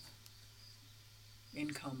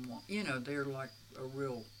income. They're like a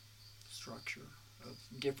real structure of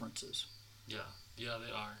differences. Yeah. Yeah,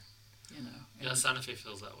 they are. And Santa Fe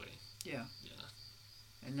feels that way. Yeah. Yeah.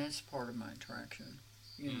 And that's part of my attraction.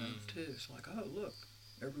 Too. It's like, oh, look,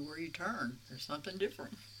 everywhere you turn, there's something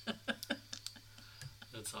different.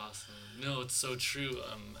 That's awesome. No, it's so true.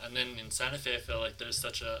 And then in Santa Fe, I feel like there's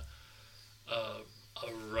such a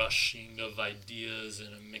rushing of ideas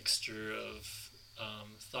and a mixture of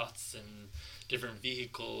thoughts and different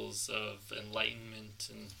vehicles of enlightenment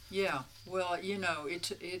and... Yeah, well,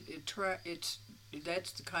 it's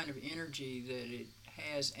that's the kind of energy that it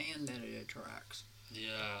has and that it attracts.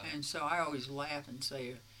 Yeah. And so I always laugh and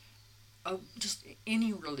say, oh, just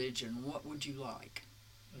any religion, what would you like?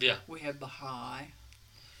 Yeah. We have Baha'i,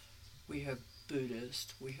 we have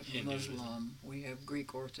Buddhist, we have Hinduism. Muslim, we have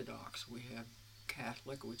Greek Orthodox, we have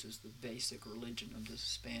Catholic, which is the basic religion of the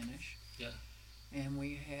Spanish. Yeah. And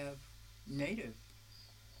we have Native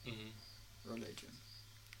religion.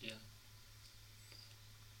 Yeah.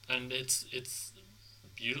 And it's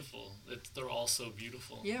beautiful. They're all so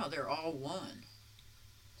beautiful. Yeah, they're all one.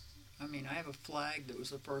 I mean, I have a flag that was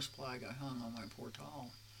the first flag I hung on my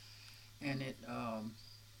portal, and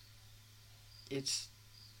it's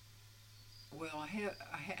well,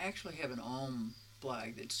 actually have an Ohm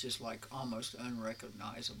flag that's just like almost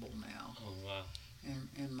unrecognizable now. Oh wow.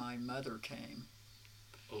 And my mother came,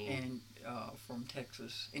 and from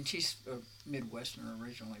Texas, and she's a Midwesterner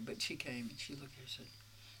originally, but she came and she looked at it and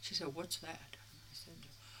she said, "What's that?" And I said,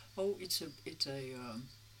 "Oh, it's a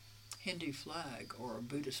Hindu flag or a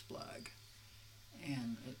Buddhist flag,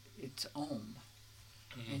 and it's Om."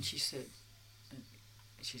 Mm. And she said,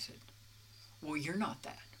 "Well, you're not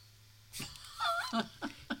that."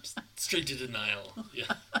 Straight to denial.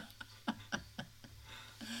 Yeah.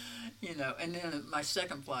 You know, and then my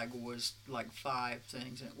second flag was like 5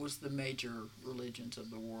 things, and it was the major religions of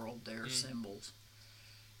the world, their symbols.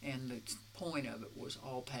 And the point of it was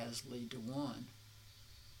all paths lead to one.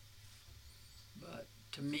 But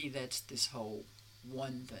to me, that's this whole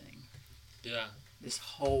one thing. Yeah. This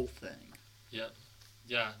whole thing. Yep.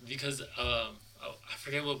 Yeah, because I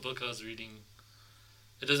forget what book I was reading.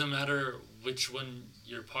 It doesn't matter which one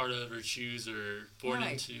you're part of or choose or born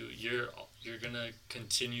into. You're gonna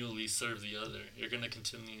continually serve the other. You're gonna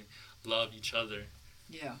continually love each other.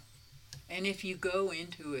 Yeah, and if you go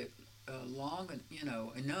into it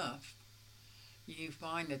enough, you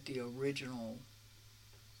find that the original,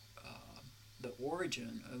 the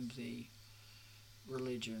origin of the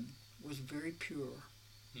religion was very pure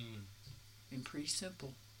and pretty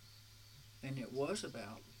simple, and it was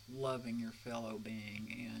about loving your fellow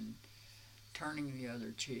being and turning the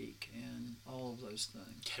other cheek and all of those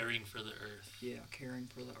things. Caring for the earth. Yeah, caring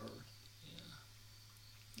for the earth.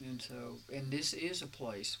 Yeah. And this is a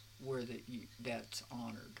place where that's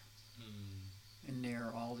honored. And there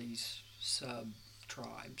are all these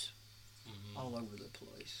sub-tribes all over the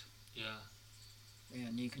place. Yeah.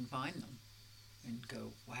 And you can find them and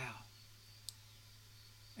go, wow.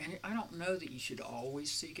 And I don't know that you should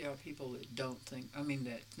always seek out people that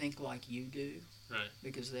that think like you do. Right.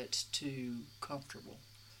 Because that's too comfortable.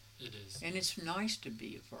 It is. And it's nice to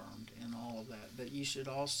be affirmed and all of that, but you should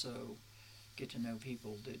also get to know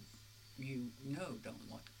people that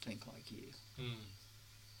don't think like you.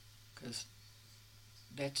 Because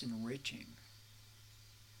that's enriching.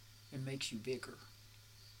 It makes you bigger.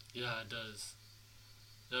 Yeah, it does.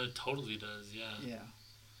 It totally does, yeah. Yeah.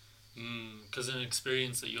 Because an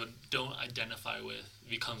experience that you don't identify with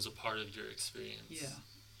becomes a part of your experience. Yeah.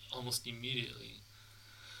 Almost immediately.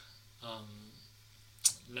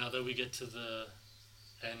 Now that we get to the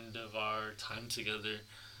end of our time together,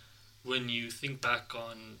 when you think back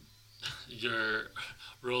on your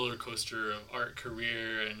roller coaster of art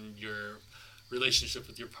career and your relationship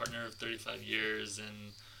with your partner of 35 years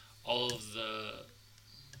and all of the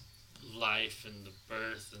life and the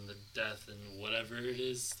birth and the death and whatever it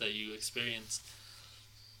is that you experienced,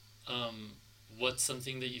 what's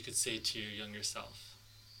something that you could say to your younger self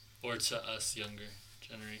or to us younger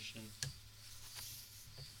generation?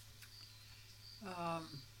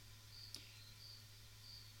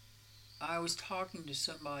 I was talking to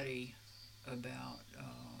somebody about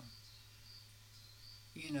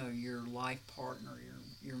your life partner,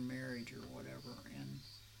 your marriage or whatever, and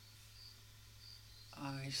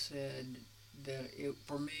I said that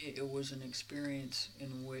for me it was an experience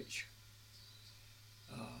in which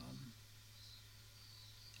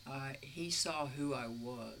he saw who I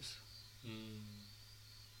was.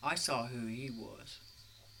 I saw who he was,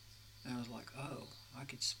 and I was like, oh, I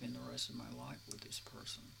could spend the rest of my life with this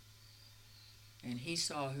person. And he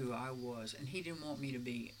saw who I was, and he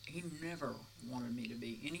never wanted me to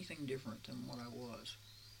be anything different than what I was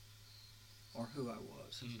or who I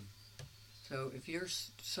was. So if you're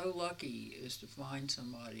so lucky as to find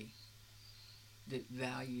somebody that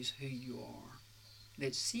values who you are,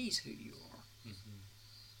 that sees who you are,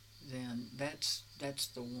 then that's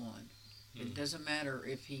the one. It doesn't matter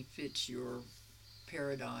if he fits your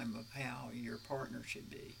paradigm of how your partner should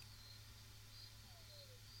be.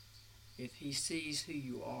 If he sees who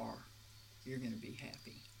you are, you're going to be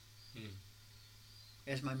happy.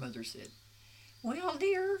 As my mother said, well,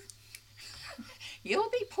 dear, you'll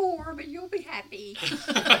be poor, but you'll be happy.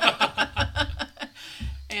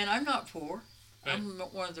 And I'm not poor. Right. I'm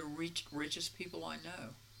one of the richest people I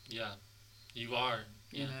know. Yeah, you are.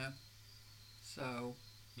 You know? So,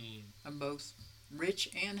 I'm both rich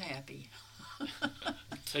and happy.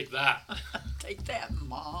 Take that. Take that,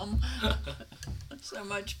 Mom. So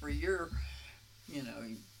much for your,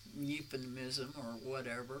 euphemism or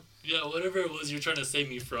whatever. Yeah, whatever it was you're trying to save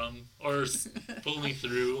me from or pull me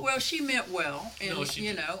through. Well, she meant well, and No, she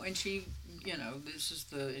you did. know, and she, this is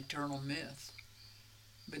the eternal myth.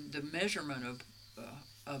 But the measurement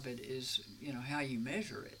of it is, how you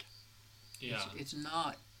measure it. Yeah. It's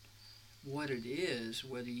not what it is,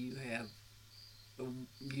 whether you have a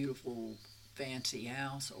beautiful, fancy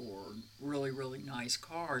house or really, really nice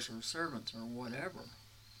cars or servants or whatever.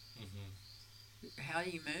 Mm-hmm. How do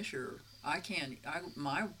you measure?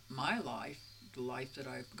 My life, the life that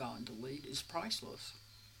I've gotten to lead, is priceless.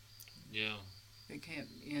 Yeah. It can't,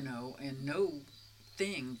 and no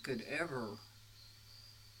thing could ever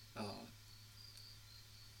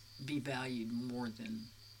be valued more than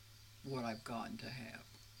what I've gotten to have.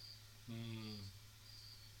 Mm.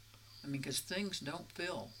 I mean, because things don't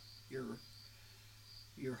fill your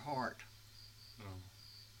heart. No.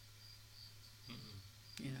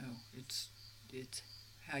 Mm-mm. It's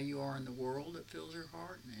how you are in the world that fills your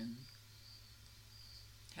heart, and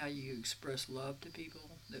how you express love to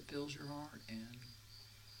people that fills your heart,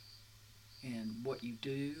 and what you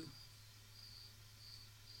do.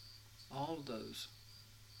 All of those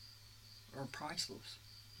are priceless.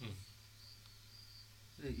 Mm.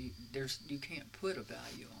 You can't put a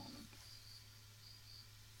value on them.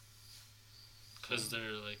 Because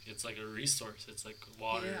they're it's like a resource. It's like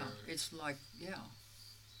water. Yeah, it's like,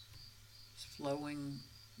 it's flowing,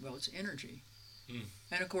 well, it's energy. Mm.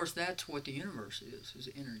 And of course, that's what the universe is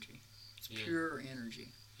energy. It's pure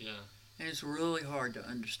energy. Yeah. And it's really hard to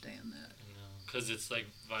understand that. I know. Because it's like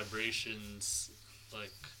vibrations,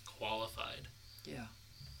 qualified. Yeah.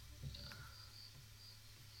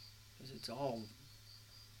 Because it's all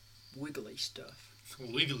wiggly stuff.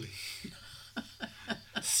 Wiggly.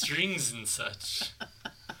 Strings and such.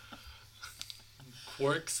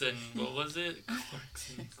 Quarks and, what was it?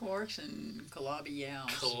 Quarks and calabials.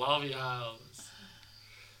 Calabials.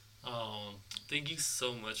 Oh, thank you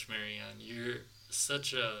so much, Marianne. You're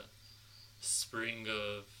such a spring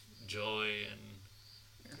of joy and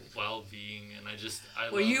well-being, and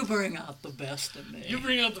Well, you bring out the best in me. You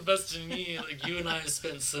bring out the best in me. You and I have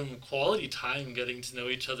spent some quality time getting to know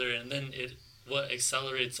each other, and then what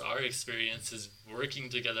accelerates our experience is working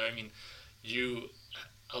together. I mean, you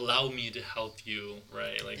allow me to help you,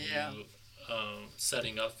 right? You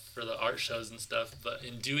setting up for the art shows and stuff, but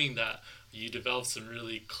in doing that, you develop some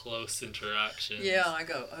really close interactions. Yeah, I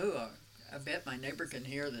go, I bet my neighbor can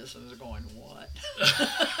hear this, and they're going, what?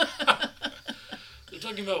 They're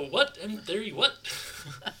talking about what? In theory, what?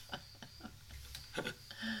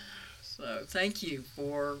 So, thank you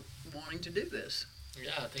for wanting to do this.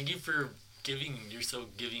 Yeah, thank you for giving. You're so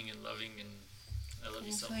giving and loving, and I love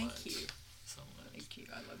you so much. Thank you. So much. Thank you.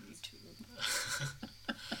 I love you too.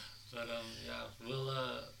 But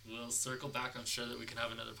we'll circle back. I'm sure that we can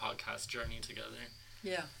have another podcast journey together.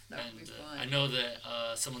 Yeah, that would be fun. I know that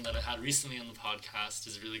someone that I had recently on the podcast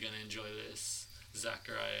is really going to enjoy this.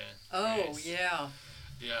 Zachariah. Oh, Grace. yeah.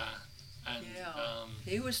 Yeah. And,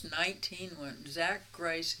 he was 19 when Zach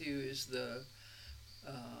Grace, who is the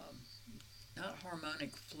not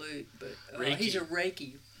harmonic flute, but he's a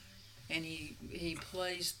Reiki, and he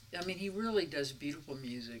plays. I mean, he really does beautiful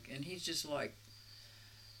music, and he's just like.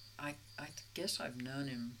 I guess I've known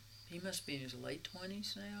him. He must be in his late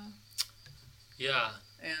 20s now. Yeah.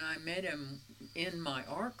 And I met him in my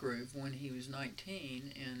art group when he was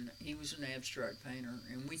 19, and he was an abstract painter,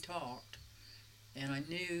 and we talked, and I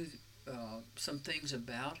knew some things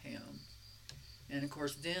about him. And of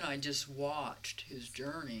course, then I just watched his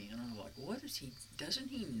journey, and I'm like, doesn't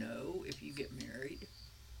he know if you get married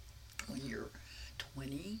when you're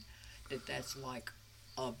 20, that's like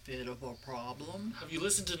a bit of a problem? Have you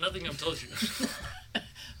listened to nothing I've told you?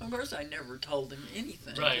 Of course, I never told him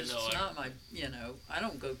anything. Right, it's not my, I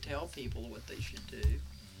don't go tell people what they should do.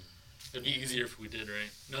 It'd be easier if we did,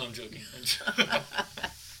 right? No, I'm joking.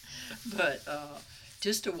 But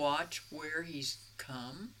just to watch where he's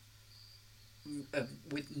come,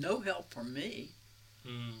 with no help from me,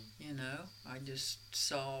 I just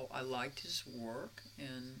I liked his work,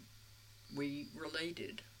 and we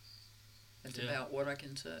related. That's about what I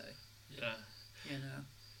can say. Yeah.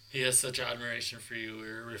 He He has such admiration for you.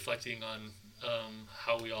 We were reflecting on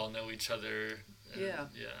how we all know each other. Yeah.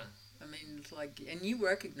 Yeah. I mean, it's like, and you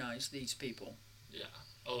recognize these people. Yeah.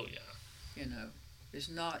 Oh, yeah. It's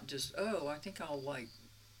not just, I think I'll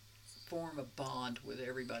form a bond with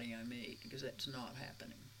everybody I meet, because that's not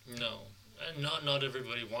happening. No. And not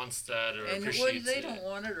everybody wants that or appreciates it. And they don't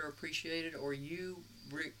want it or appreciate it, or you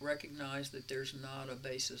recognize that there's not a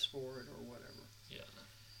basis for it or whatever. Yeah.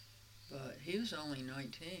 But he was only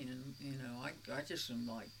 19, and, I just am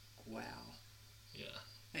like, wow.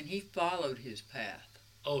 Yeah. And he followed his path.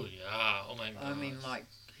 Oh yeah. Oh my gosh. I mean, like,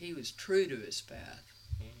 he was true to his path.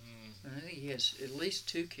 Mm-hmm. And I think he has at least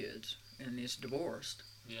 2 kids and is divorced.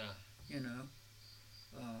 Yeah. You know.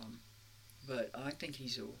 But I think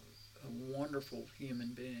he's a wonderful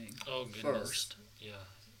human being. Oh goodness. First. Yeah.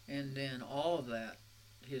 And then all of that,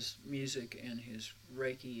 his music and his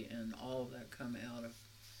Reiki and all of that come out of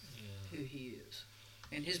who he is.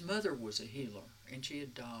 And his mother was a healer, and she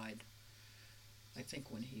had died, I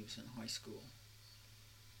think, when he was in high school.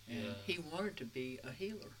 And he wanted to be a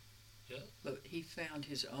healer. Yeah. But he found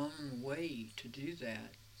his own way to do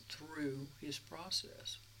that through his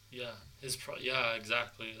process. Yeah, yeah,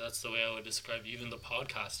 exactly. That's the way I would describe it. Even the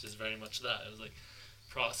podcast is very much that. It was like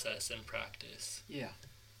process and practice. Yeah.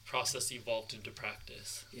 Process evolved into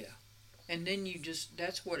practice. Yeah. And then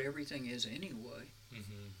that's what everything is anyway.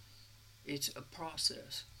 Mm-hmm. It's a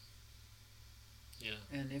process. Yeah.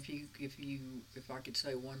 And if I could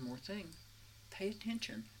say one more thing, pay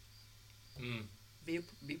attention. Mm.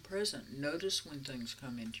 Be present. Notice when things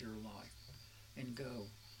come into your life and go,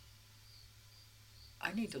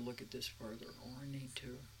 I need to look at this further, or I need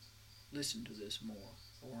to listen to this more,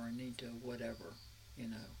 or I need to whatever,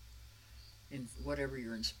 in whatever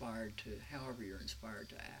you're inspired to, however you're inspired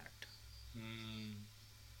to act.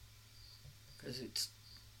 Because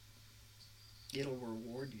it'll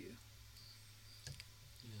reward you.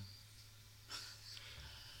 Yeah.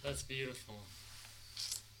 That's beautiful.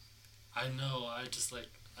 I know, I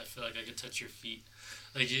feel like I could touch your feet.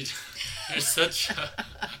 Like, you're such a,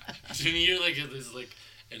 you're like this, like,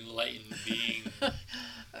 enlightened being.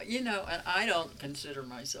 And I don't consider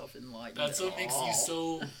myself enlightened. That's what makes you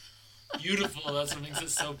so beautiful. That's what makes it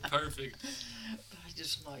so perfect. But I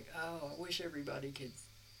just I wish everybody could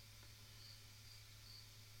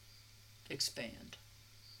expand.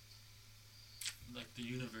 Like the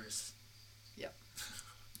universe. Yep.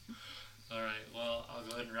 All right, well, I'll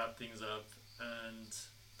go ahead and wrap things up, and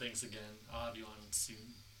thanks again. I'll have you on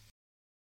soon.